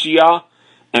Mysia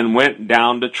and went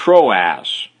down to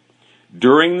Troas.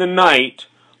 During the night,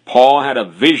 Paul had a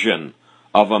vision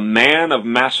of a man of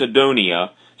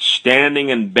Macedonia standing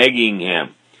and begging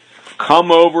him,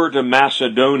 "Come over to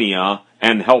Macedonia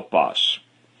and help us."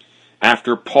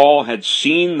 After Paul had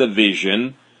seen the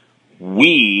vision,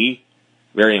 we,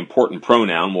 very important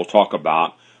pronoun we'll talk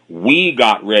about, we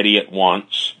got ready at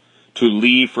once to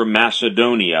leave for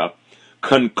Macedonia,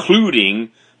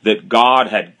 concluding that God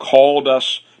had called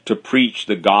us to preach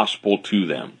the gospel to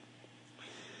them.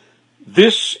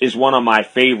 This is one of my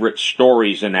favorite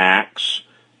stories in Acts,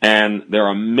 and there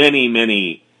are many,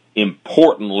 many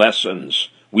important lessons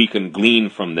we can glean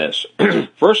from this.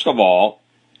 First of all,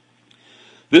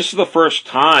 this is the first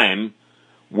time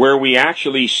where we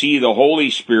actually see the Holy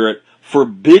Spirit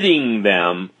forbidding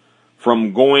them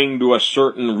from going to a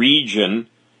certain region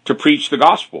to preach the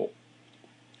gospel.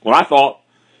 Well, I thought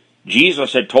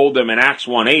Jesus had told them in Acts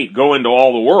 1:8, go into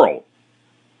all the world.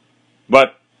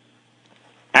 But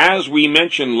as we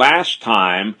mentioned last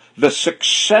time, the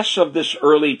success of this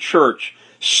early church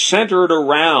centered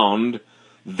around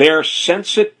their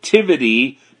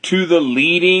sensitivity to the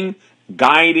leading,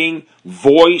 guiding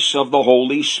voice of the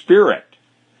Holy Spirit.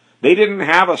 They didn't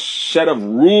have a set of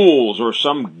rules or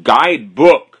some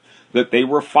guidebook that they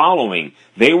were following.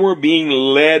 They were being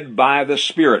led by the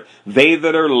Spirit. They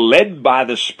that are led by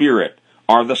the Spirit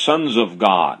are the sons of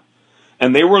God.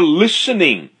 And they were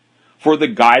listening for the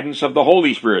guidance of the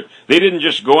Holy Spirit. They didn't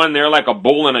just go in there like a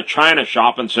bull in a china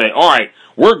shop and say, all right,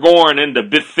 we're going into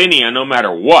Bithynia no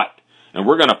matter what, and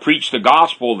we're going to preach the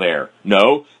gospel there.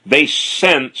 No, they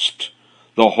sensed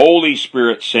the Holy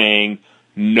Spirit saying,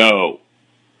 no,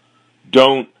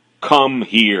 don't come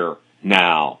here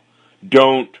now.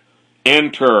 Don't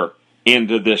enter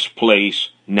into this place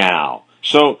now.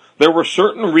 So there were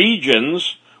certain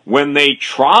regions when they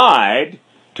tried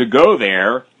to go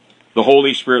there, the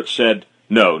Holy Spirit said,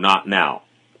 no, not now.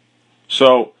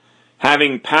 So,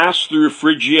 having passed through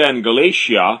Phrygia and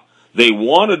Galatia, they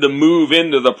wanted to move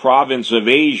into the province of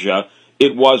Asia.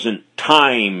 It wasn't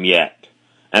time yet.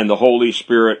 And the Holy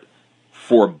Spirit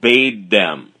forbade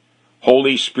them.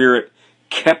 Holy Spirit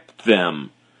kept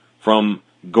them from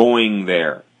going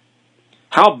there.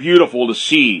 How beautiful to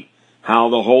see how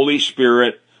the Holy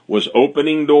Spirit was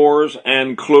opening doors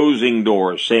and closing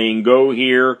doors, saying, go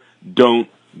here, don't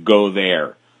go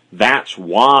there. That's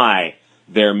why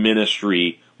their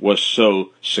ministry was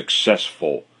so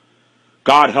successful.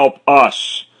 God help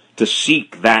us to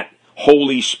seek that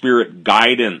Holy Spirit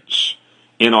guidance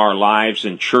in our lives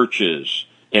and churches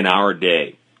in our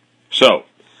day. So,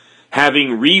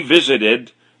 having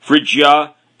revisited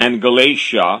Phrygia and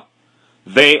Galatia,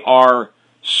 they are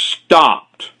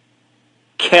stopped,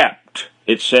 kept,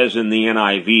 it says in the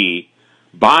NIV,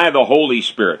 by the Holy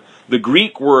Spirit. The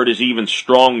Greek word is even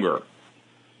stronger.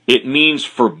 It means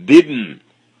forbidden,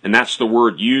 and that's the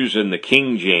word used in the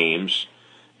King James,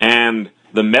 and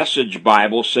the Message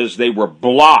Bible says they were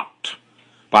blocked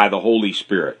by the Holy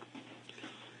Spirit.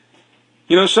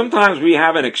 You know, sometimes we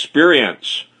have an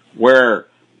experience where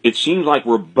it seems like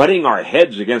we're butting our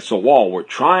heads against the wall. We're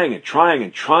trying and trying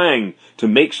and trying to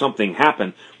make something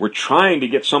happen. We're trying to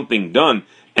get something done,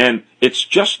 and it's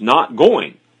just not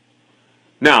going.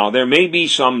 Now, there may be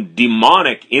some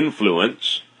demonic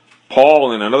influence.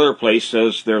 Paul in another place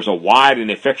says there's a wide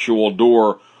and effectual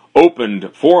door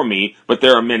opened for me, but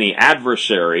there are many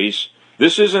adversaries.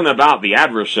 This isn't about the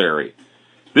adversary.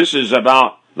 This is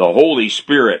about the Holy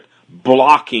Spirit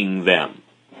blocking them.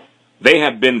 They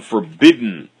have been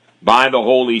forbidden by the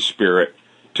Holy Spirit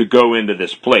to go into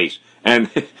this place. And,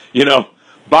 you know,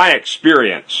 by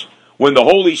experience, when the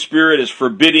Holy Spirit is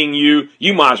forbidding you,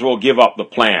 you might as well give up the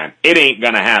plan. It ain't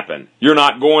going to happen. You're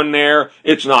not going there.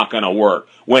 It's not going to work.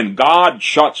 When God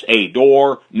shuts a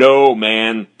door, no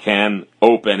man can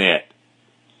open it.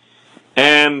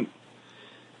 And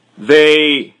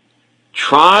they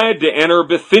tried to enter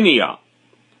Bithynia.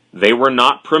 They were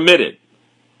not permitted.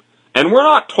 And we're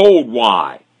not told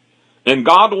why. And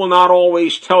God will not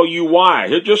always tell you why.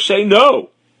 He'll just say no.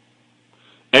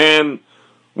 And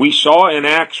we saw in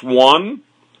Acts 1,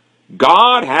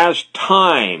 God has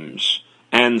times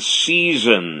and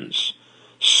seasons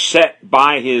set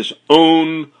by His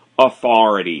own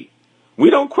authority. We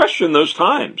don't question those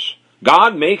times.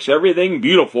 God makes everything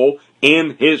beautiful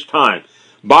in His time.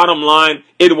 Bottom line,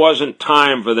 it wasn't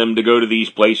time for them to go to these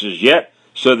places yet,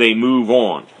 so they move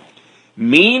on.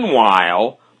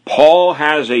 Meanwhile, Paul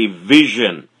has a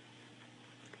vision,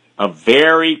 a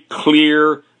very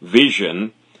clear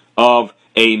vision of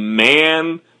a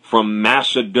man from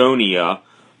Macedonia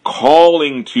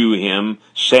calling to him,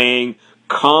 saying,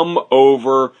 come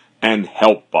over and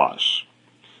help us.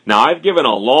 Now, I've given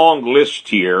a long list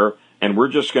here, and we're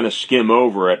just going to skim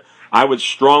over it. I would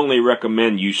strongly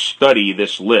recommend you study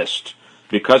this list,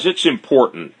 because it's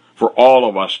important for all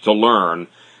of us to learn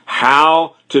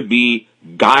how to be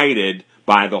guided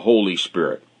by the Holy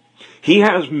Spirit. He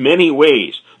has many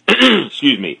ways,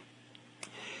 excuse me,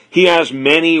 He has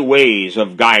many ways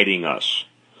of guiding us.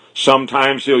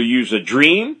 Sometimes He'll use a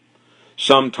dream,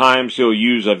 sometimes He'll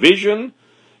use a vision,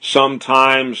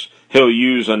 sometimes He'll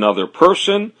use another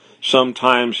person,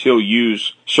 sometimes He'll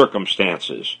use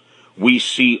circumstances. We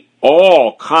see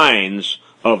all kinds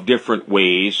of different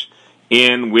ways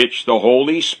in which the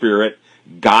Holy Spirit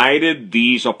guided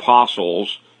these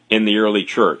apostles in the early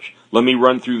church. Let me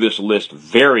run through this list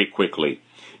very quickly.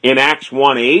 In Acts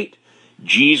 1:8,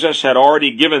 Jesus had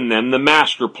already given them the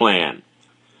master plan.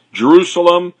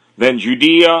 Jerusalem, then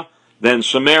Judea, then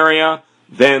Samaria,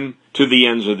 then to the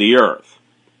ends of the earth.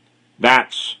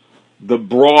 That's the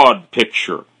broad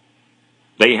picture.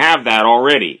 They have that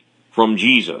already from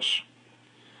Jesus.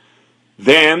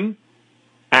 Then,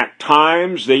 at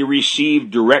times, they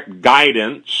receive direct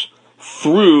guidance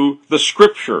through the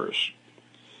Scriptures.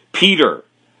 Peter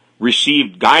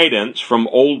received guidance from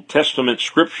Old Testament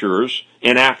Scriptures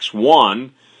in Acts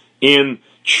 1 in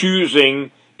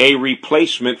choosing a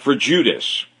replacement for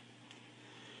Judas.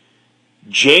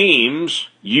 James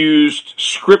used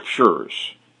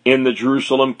Scriptures in the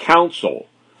Jerusalem Council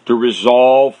to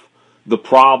resolve the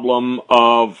problem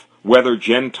of whether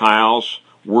Gentiles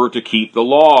were to keep the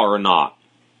law or not.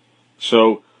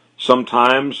 So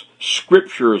sometimes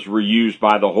Scriptures were used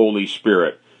by the Holy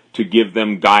Spirit to give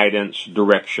them guidance,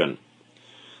 direction.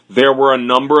 There were a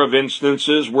number of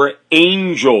instances where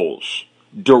angels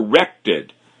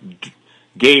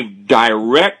gave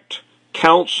direct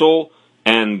counsel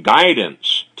and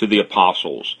guidance to the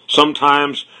apostles,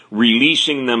 sometimes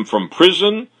releasing them from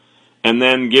prison and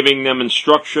then giving them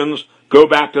instructions, go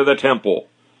back to the temple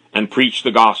and preach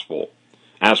the gospel,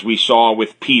 as we saw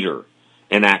with Peter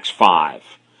in Acts 5.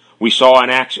 We saw in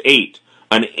Acts 8,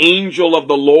 an angel of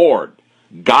the Lord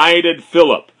guided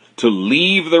Philip to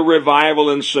leave the revival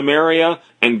in Samaria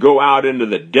and go out into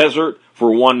the desert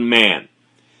for one man,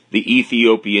 the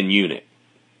Ethiopian eunuch.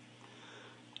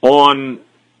 On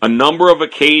a number of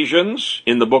occasions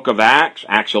in the book of Acts,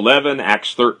 Acts 11,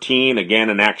 Acts 13, again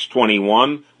in Acts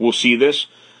 21, we'll see this.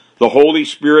 The Holy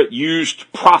Spirit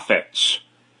used prophets.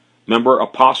 Remember,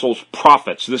 apostles,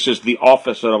 prophets. This is the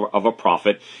office of a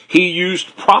prophet. He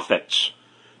used prophets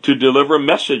to deliver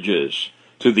messages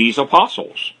to these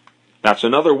apostles. That's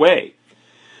another way.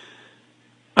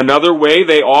 Another way,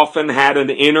 they often had an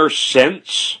inner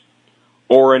sense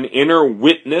or an inner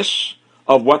witness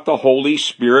of what the Holy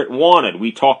Spirit wanted.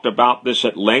 We talked about this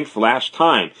at length last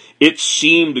time. It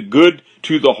seemed good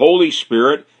to the Holy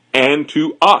Spirit and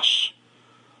to us.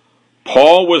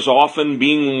 Paul was often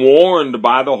being warned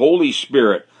by the Holy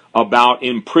Spirit about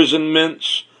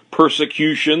imprisonments,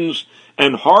 persecutions,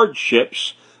 and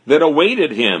hardships that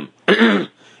awaited him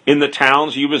in the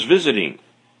towns he was visiting.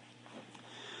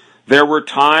 There were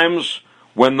times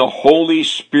when the Holy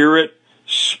Spirit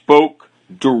spoke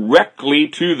directly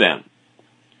to them.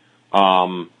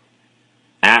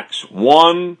 Acts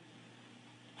 1,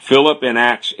 Philip in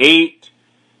Acts 8,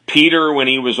 Peter when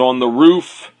he was on the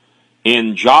roof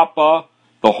in Joppa,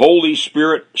 the Holy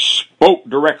Spirit spoke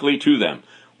directly to them.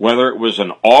 Whether it was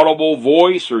an audible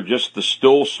voice or just the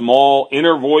still small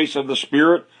inner voice of the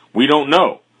Spirit, we don't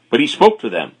know. But he spoke to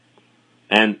them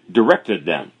and directed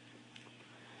them.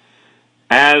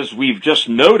 As we've just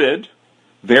noted,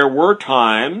 there were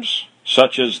times,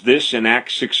 such as this in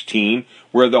Acts 16,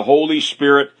 where the Holy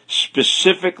Spirit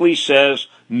specifically says,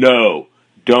 no,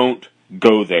 don't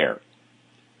go there.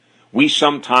 We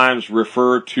sometimes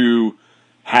refer to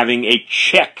having a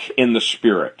check in the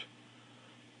Spirit.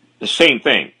 The same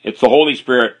thing. It's the Holy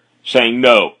Spirit saying,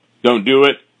 no, don't do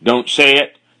it, don't say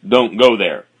it, don't go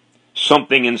there.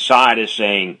 Something inside is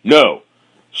saying, no,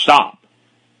 stop.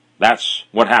 That's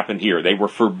what happened here. They were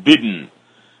forbidden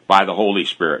by the Holy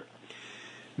Spirit.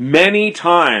 Many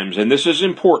times, and this is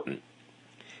important,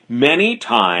 many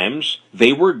times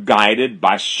they were guided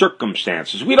by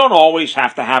circumstances. We don't always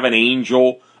have to have an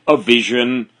angel, a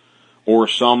vision, or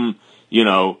some,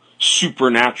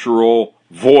 supernatural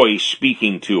voice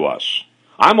speaking to us.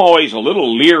 I'm always a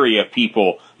little leery of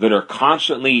people that are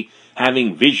constantly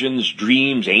having visions,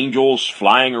 dreams, angels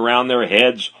flying around their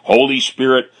heads, Holy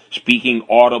Spirit speaking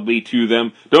audibly to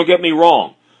them. Don't get me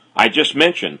wrong. I just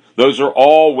mentioned those are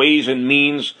all ways and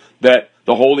means that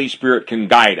the Holy Spirit can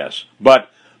guide us. But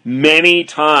many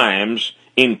times,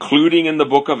 including in the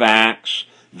book of Acts,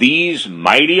 these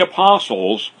mighty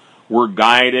apostles were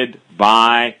guided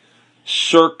by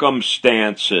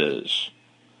circumstances.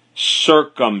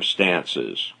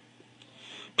 Circumstances.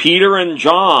 Peter and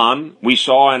John, we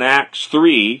saw in Acts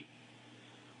 3,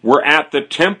 were at the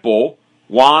temple.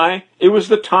 Why? It was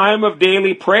the time of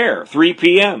daily prayer, 3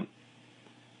 p.m.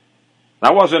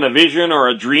 That wasn't a vision or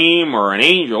a dream or an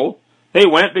angel. They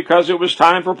went because it was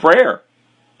time for prayer.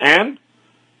 And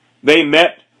they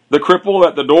met the cripple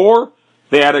at the door.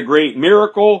 They had a great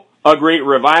miracle. A great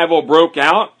revival broke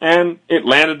out, and it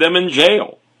landed them in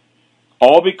jail.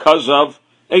 All because of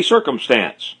a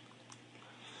circumstance.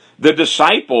 The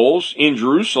disciples in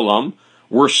Jerusalem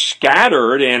were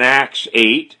scattered in Acts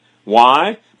 8.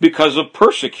 Why? Because of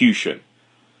persecution.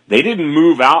 They didn't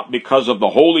move out because of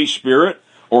the Holy Spirit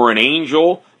or an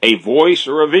angel, a voice,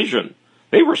 or a vision.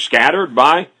 They were scattered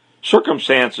by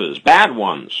circumstances, bad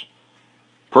ones,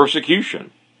 persecution.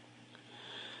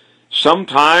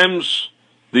 Sometimes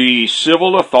the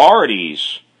civil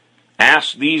authorities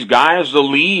asked these guys to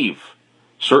leave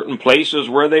certain places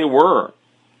where they were.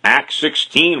 Acts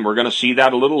 16, we're going to see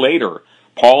that a little later.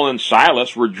 Paul and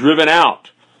Silas were driven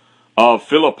out of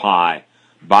Philippi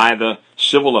by the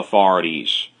civil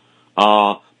authorities.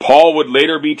 Paul would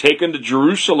later be taken to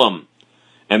Jerusalem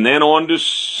and then on to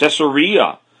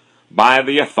Caesarea by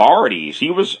the authorities.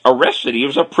 He was arrested. He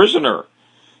was a prisoner.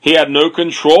 He had no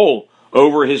control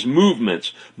over his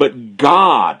movements. But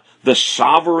God, the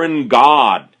sovereign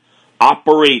God,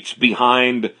 operates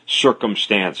behind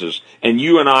circumstances. And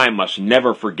you and I must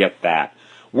never forget that.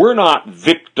 We're not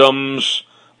victims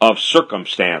of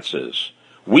circumstances.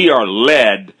 We are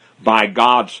led by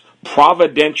God's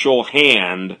providential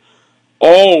hand,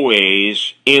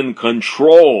 always in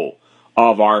control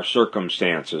of our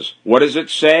circumstances. What does it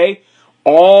say?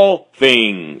 All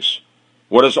things.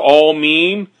 What does all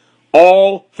mean?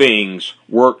 All things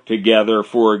work together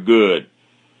for good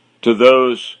to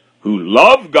those who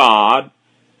love God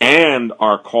and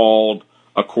are called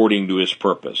according to his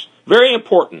purpose. Very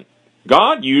important.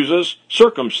 God uses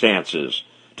circumstances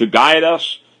to guide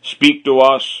us, speak to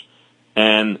us,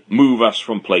 and move us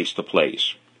from place to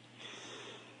place.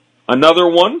 Another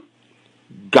one,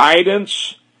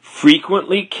 guidance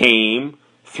frequently came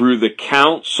through the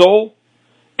counsel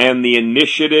and the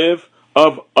initiative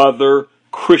of other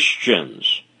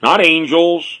Christians. Not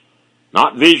angels,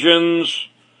 not visions,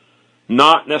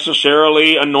 not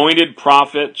necessarily anointed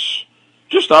prophets,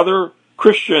 just other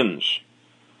Christians.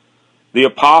 The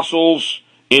apostles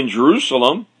in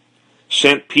Jerusalem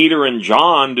sent Peter and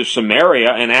John to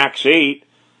Samaria in Acts 8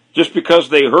 just because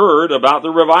they heard about the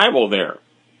revival there.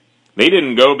 They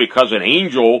didn't go because an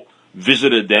angel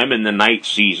visited them in the night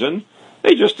season.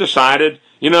 They just decided,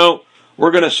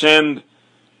 we're going to send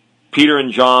Peter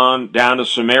and John down to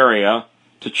Samaria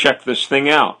to check this thing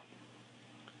out.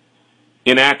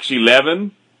 In Acts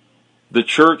 11, the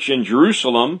church in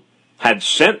Jerusalem had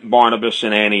sent Barnabas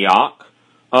and Antioch.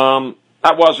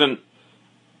 That wasn't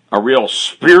a real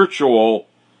spiritual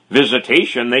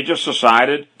visitation. They just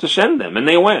decided to send them, and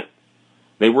they went.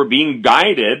 They were being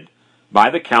guided by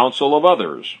the counsel of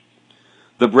others.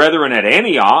 The brethren at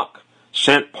Antioch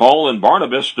sent Paul and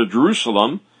Barnabas to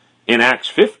Jerusalem in Acts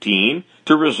 15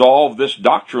 to resolve this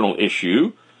doctrinal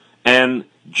issue, and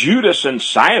Judas and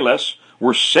Silas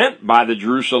were sent by the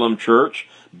Jerusalem church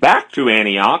back to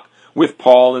Antioch with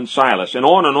Paul and Silas. And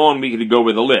on we could go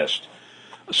with a list.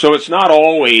 So it's not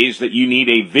always that you need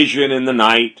a vision in the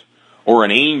night or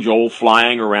an angel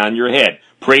flying around your head.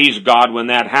 Praise God when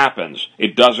that happens.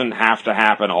 It doesn't have to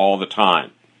happen all the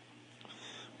time.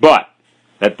 But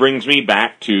that brings me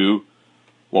back to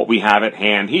what we have at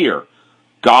hand here.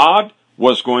 God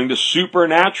was going to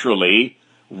supernaturally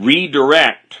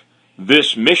redirect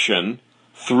this mission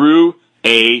through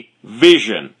a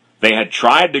vision. They had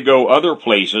tried to go other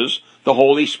places. The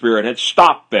Holy Spirit had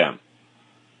stopped them.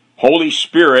 Holy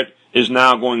Spirit is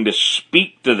now going to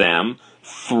speak to them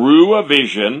through a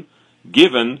vision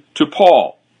given to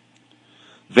Paul.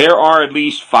 There are at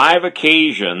least 5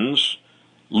 occasions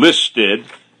listed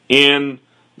in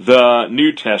the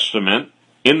New Testament,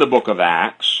 in the book of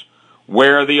Acts,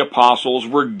 where the apostles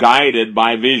were guided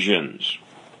by visions.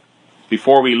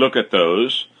 Before we look at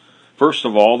those, first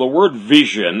of all, the word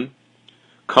vision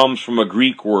comes from a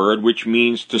Greek word which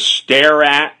means to stare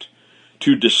at,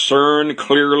 to discern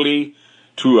clearly,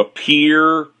 to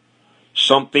appear,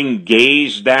 something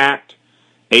gazed at,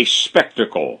 a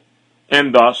spectacle.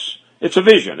 And thus, it's a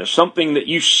vision. It's something that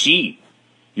you see.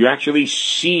 You actually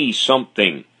see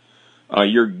something.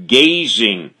 You're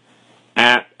gazing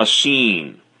at a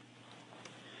scene.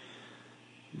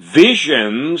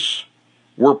 Visions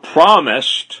were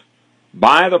promised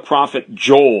by the prophet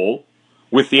Joel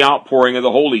with the outpouring of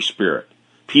the Holy Spirit.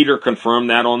 Peter confirmed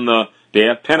that on the day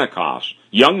of Pentecost.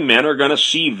 Young men are going to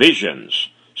see visions.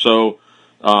 So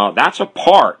that's a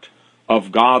part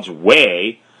of God's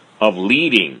way of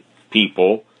leading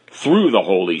people through the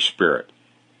Holy Spirit.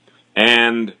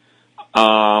 And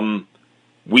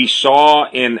we saw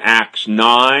in Acts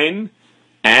 9,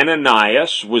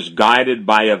 Ananias was guided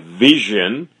by a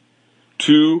vision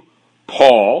to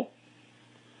Paul.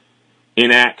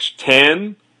 In Acts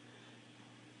 10,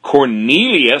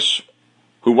 Cornelius,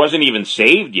 who wasn't even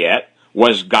saved yet,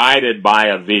 was guided by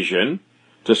a vision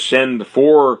to send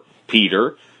for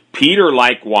Peter. Peter,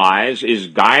 likewise, is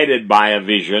guided by a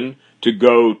vision to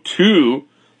go to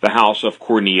the house of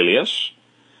Cornelius.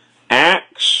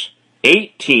 Acts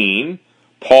 18,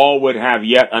 Paul would have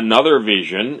yet another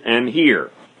vision, and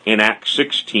here, in Acts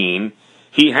 16,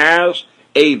 he has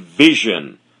a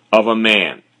vision of a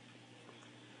man.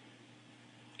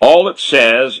 All it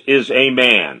says is a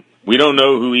man. We don't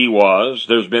know who he was.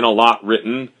 There's been a lot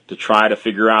written to try to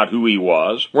figure out who he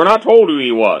was. We're not told who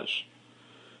he was.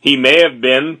 He may have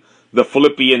been the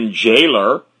Philippian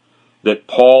jailer that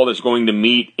Paul is going to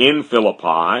meet in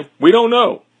Philippi. We don't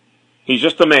know. He's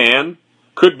just a man,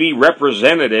 could be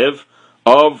representative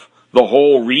of the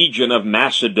whole region of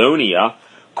Macedonia,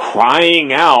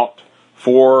 crying out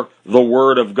for the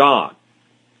Word of God.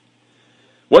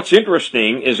 What's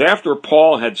interesting is after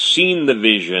Paul had seen the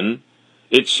vision,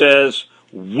 it says,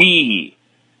 we,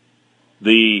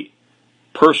 the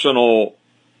personal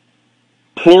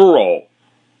plural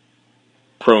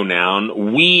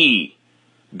pronoun, we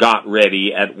got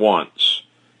ready at once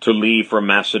to leave for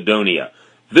Macedonia.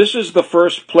 This is the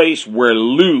first place where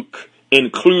Luke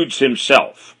includes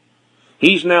himself.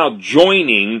 He's now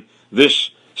joining this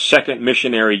second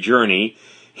missionary journey.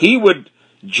 He would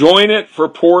join it for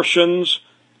portions,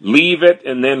 leave it,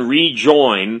 and then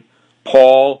rejoin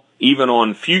Paul even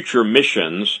on future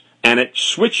missions, and it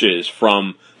switches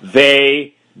from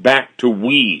they back to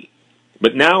we.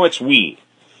 But now it's we.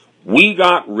 We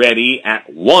got ready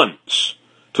at once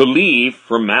to leave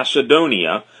for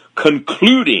Macedonia,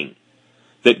 concluding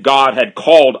that God had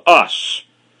called us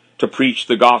to preach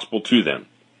the gospel to them.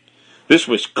 This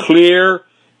was clear,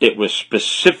 it was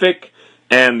specific,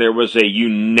 and there was a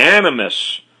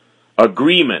unanimous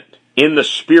agreement in the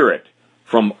Spirit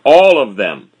from all of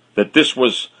them that this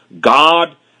was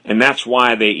God, and that's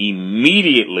why they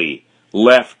immediately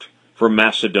left for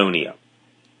Macedonia.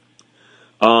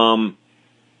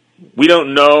 We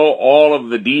don't know all of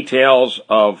the details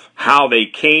of how they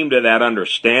came to that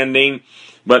understanding,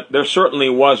 but there certainly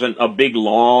wasn't a big,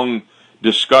 long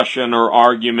discussion or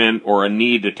argument or a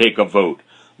need to take a vote.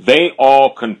 They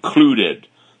all concluded.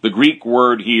 The Greek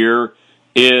word here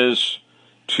is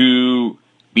to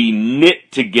be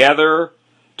knit together,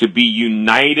 to be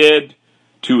united,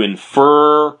 to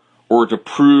infer, or to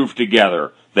prove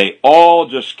together. They all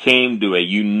just came to a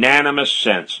unanimous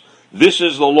sense. This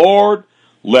is the Lord,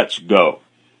 let's go.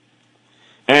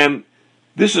 And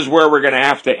this is where we're going to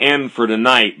have to end for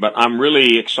tonight, but I'm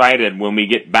really excited when we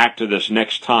get back to this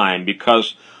next time,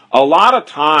 because a lot of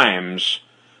times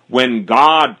when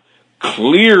God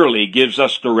clearly gives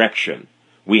us direction,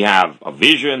 we have a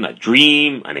vision, a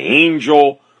dream, an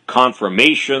angel,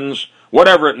 confirmations,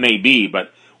 whatever it may be,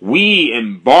 but we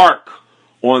embark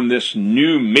on this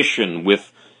new mission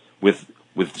with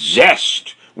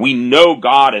zest. We know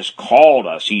God has called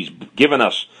us. He's given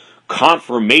us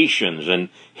confirmations, and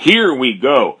here we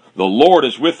go. The Lord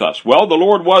is with us. Well, the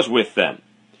Lord was with them,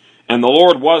 and the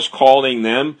Lord was calling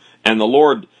them, and the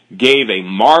Lord gave a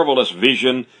marvelous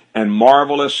vision and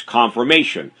marvelous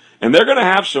confirmation. And they're going to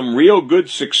have some real good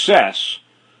success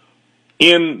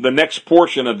in the next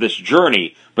portion of this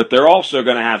journey, but they're also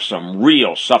going to have some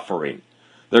real suffering.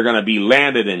 They're going to be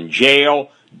landed in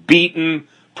jail, beaten,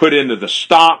 put into the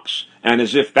stocks, and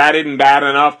as if that isn't bad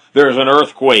enough, there's an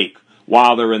earthquake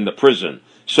while they're in the prison.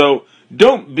 So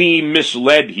don't be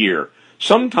misled here.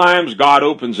 Sometimes God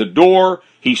opens a door,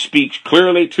 He speaks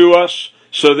clearly to us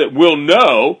so that we'll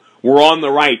know we're on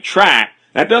the right track.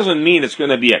 That doesn't mean it's going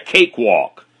to be a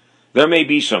cakewalk. There may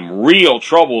be some real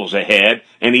troubles ahead,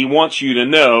 and He wants you to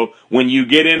know when you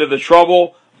get into the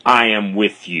trouble, I am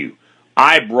with you.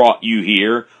 I brought you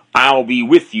here. I'll be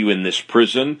with you in this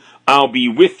prison. I'll be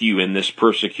with you in this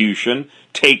persecution.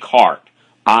 Take heart.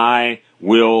 I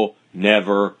will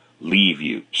never leave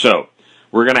you. So,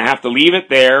 we're going to have to leave it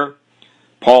there.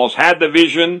 Paul's had the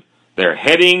vision. They're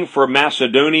heading for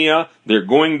Macedonia. They're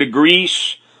going to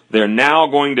Greece. They're now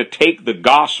going to take the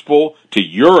gospel to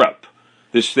Europe.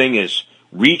 This thing is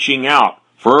reaching out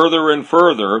further and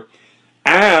further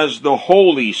as the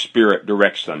Holy Spirit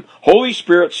directs them. Holy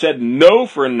Spirit said no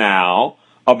for now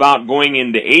about going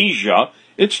into Asia.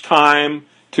 It's time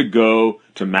to go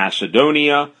to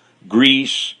Macedonia,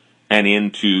 Greece, and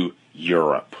into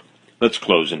Europe. Let's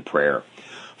close in prayer.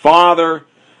 Father,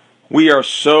 we are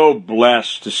so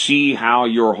blessed to see how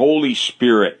your Holy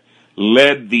Spirit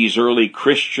led these early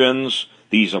Christians,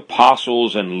 these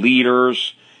apostles and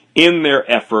leaders, in their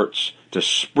efforts to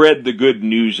spread the good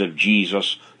news of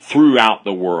Jesus throughout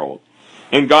the world.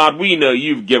 And God, we know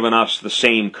you've given us the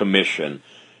same commission.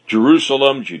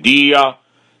 Jerusalem, Judea,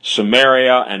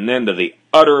 Samaria, and then to the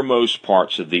uttermost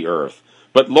parts of the earth.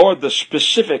 But Lord, the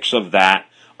specifics of that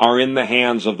are in the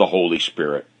hands of the Holy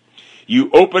Spirit.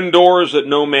 You open doors that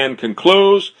no man can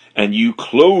close, and you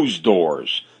close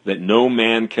doors that no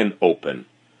man can open.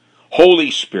 Holy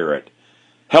Spirit,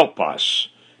 help us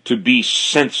to be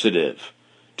sensitive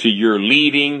to your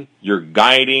leading, your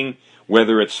guiding,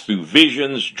 whether it's through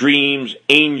visions, dreams,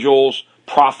 angels,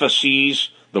 prophecies,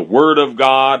 the Word of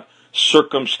God,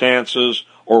 circumstances,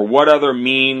 or what other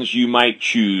means you might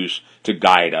choose to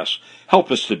guide us.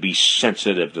 Help us to be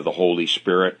sensitive to the Holy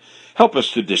Spirit. Help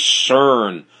us to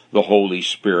discern the Holy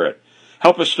Spirit.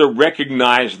 Help us to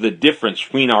recognize the difference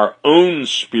between our own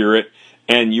spirit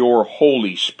and your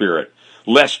Holy Spirit,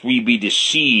 lest we be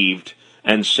deceived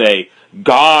and say,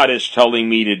 God is telling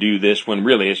me to do this, when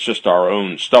really it's just our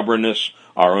own stubbornness,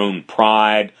 our own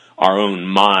pride, our own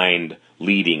mind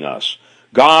leading us.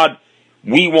 God,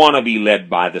 we want to be led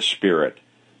by the Spirit.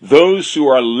 Those who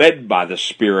are led by the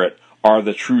Spirit are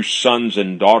the true sons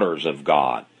and daughters of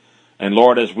God. And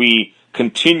Lord, as we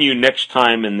continue next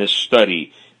time in this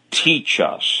study, teach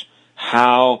us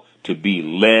how to be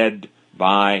led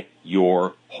by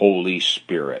your Holy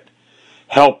Spirit.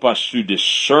 Help us to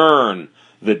discern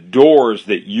the doors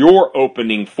that you're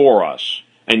opening for us.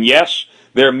 And yes,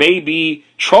 there may be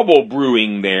trouble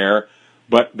brewing there,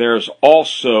 but there's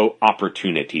also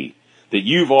opportunity. That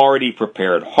you've already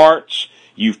prepared hearts,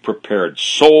 you've prepared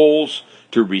souls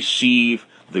to receive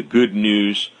the good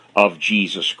news of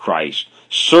Jesus Christ.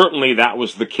 Certainly that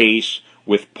was the case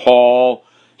with Paul,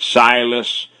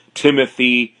 Silas,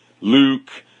 Timothy,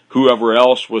 Luke, whoever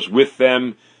else was with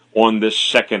them on this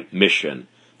second mission.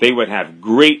 They would have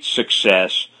great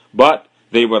success, but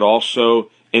they would also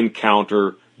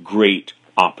encounter great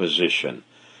opposition.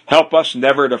 Help us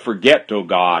never to forget, O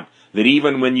God, that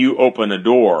even when you open a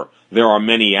door, there are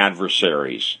many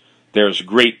adversaries. There's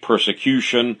great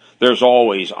persecution. There's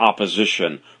always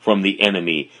opposition from the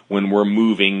enemy when we're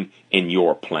moving in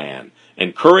your plan.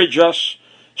 Encourage us,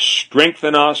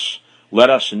 strengthen us, let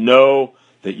us know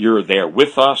that you're there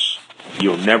with us.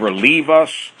 You'll never leave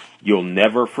us. You'll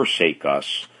never forsake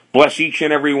us. Bless each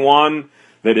and every one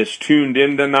that is tuned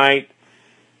in tonight.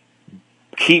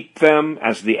 Keep them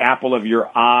as the apple of your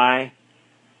eye.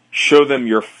 Show them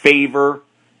your favor.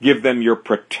 Give them your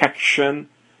protection.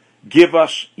 Give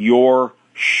us your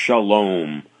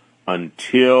shalom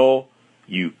until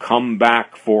you come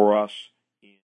back for us.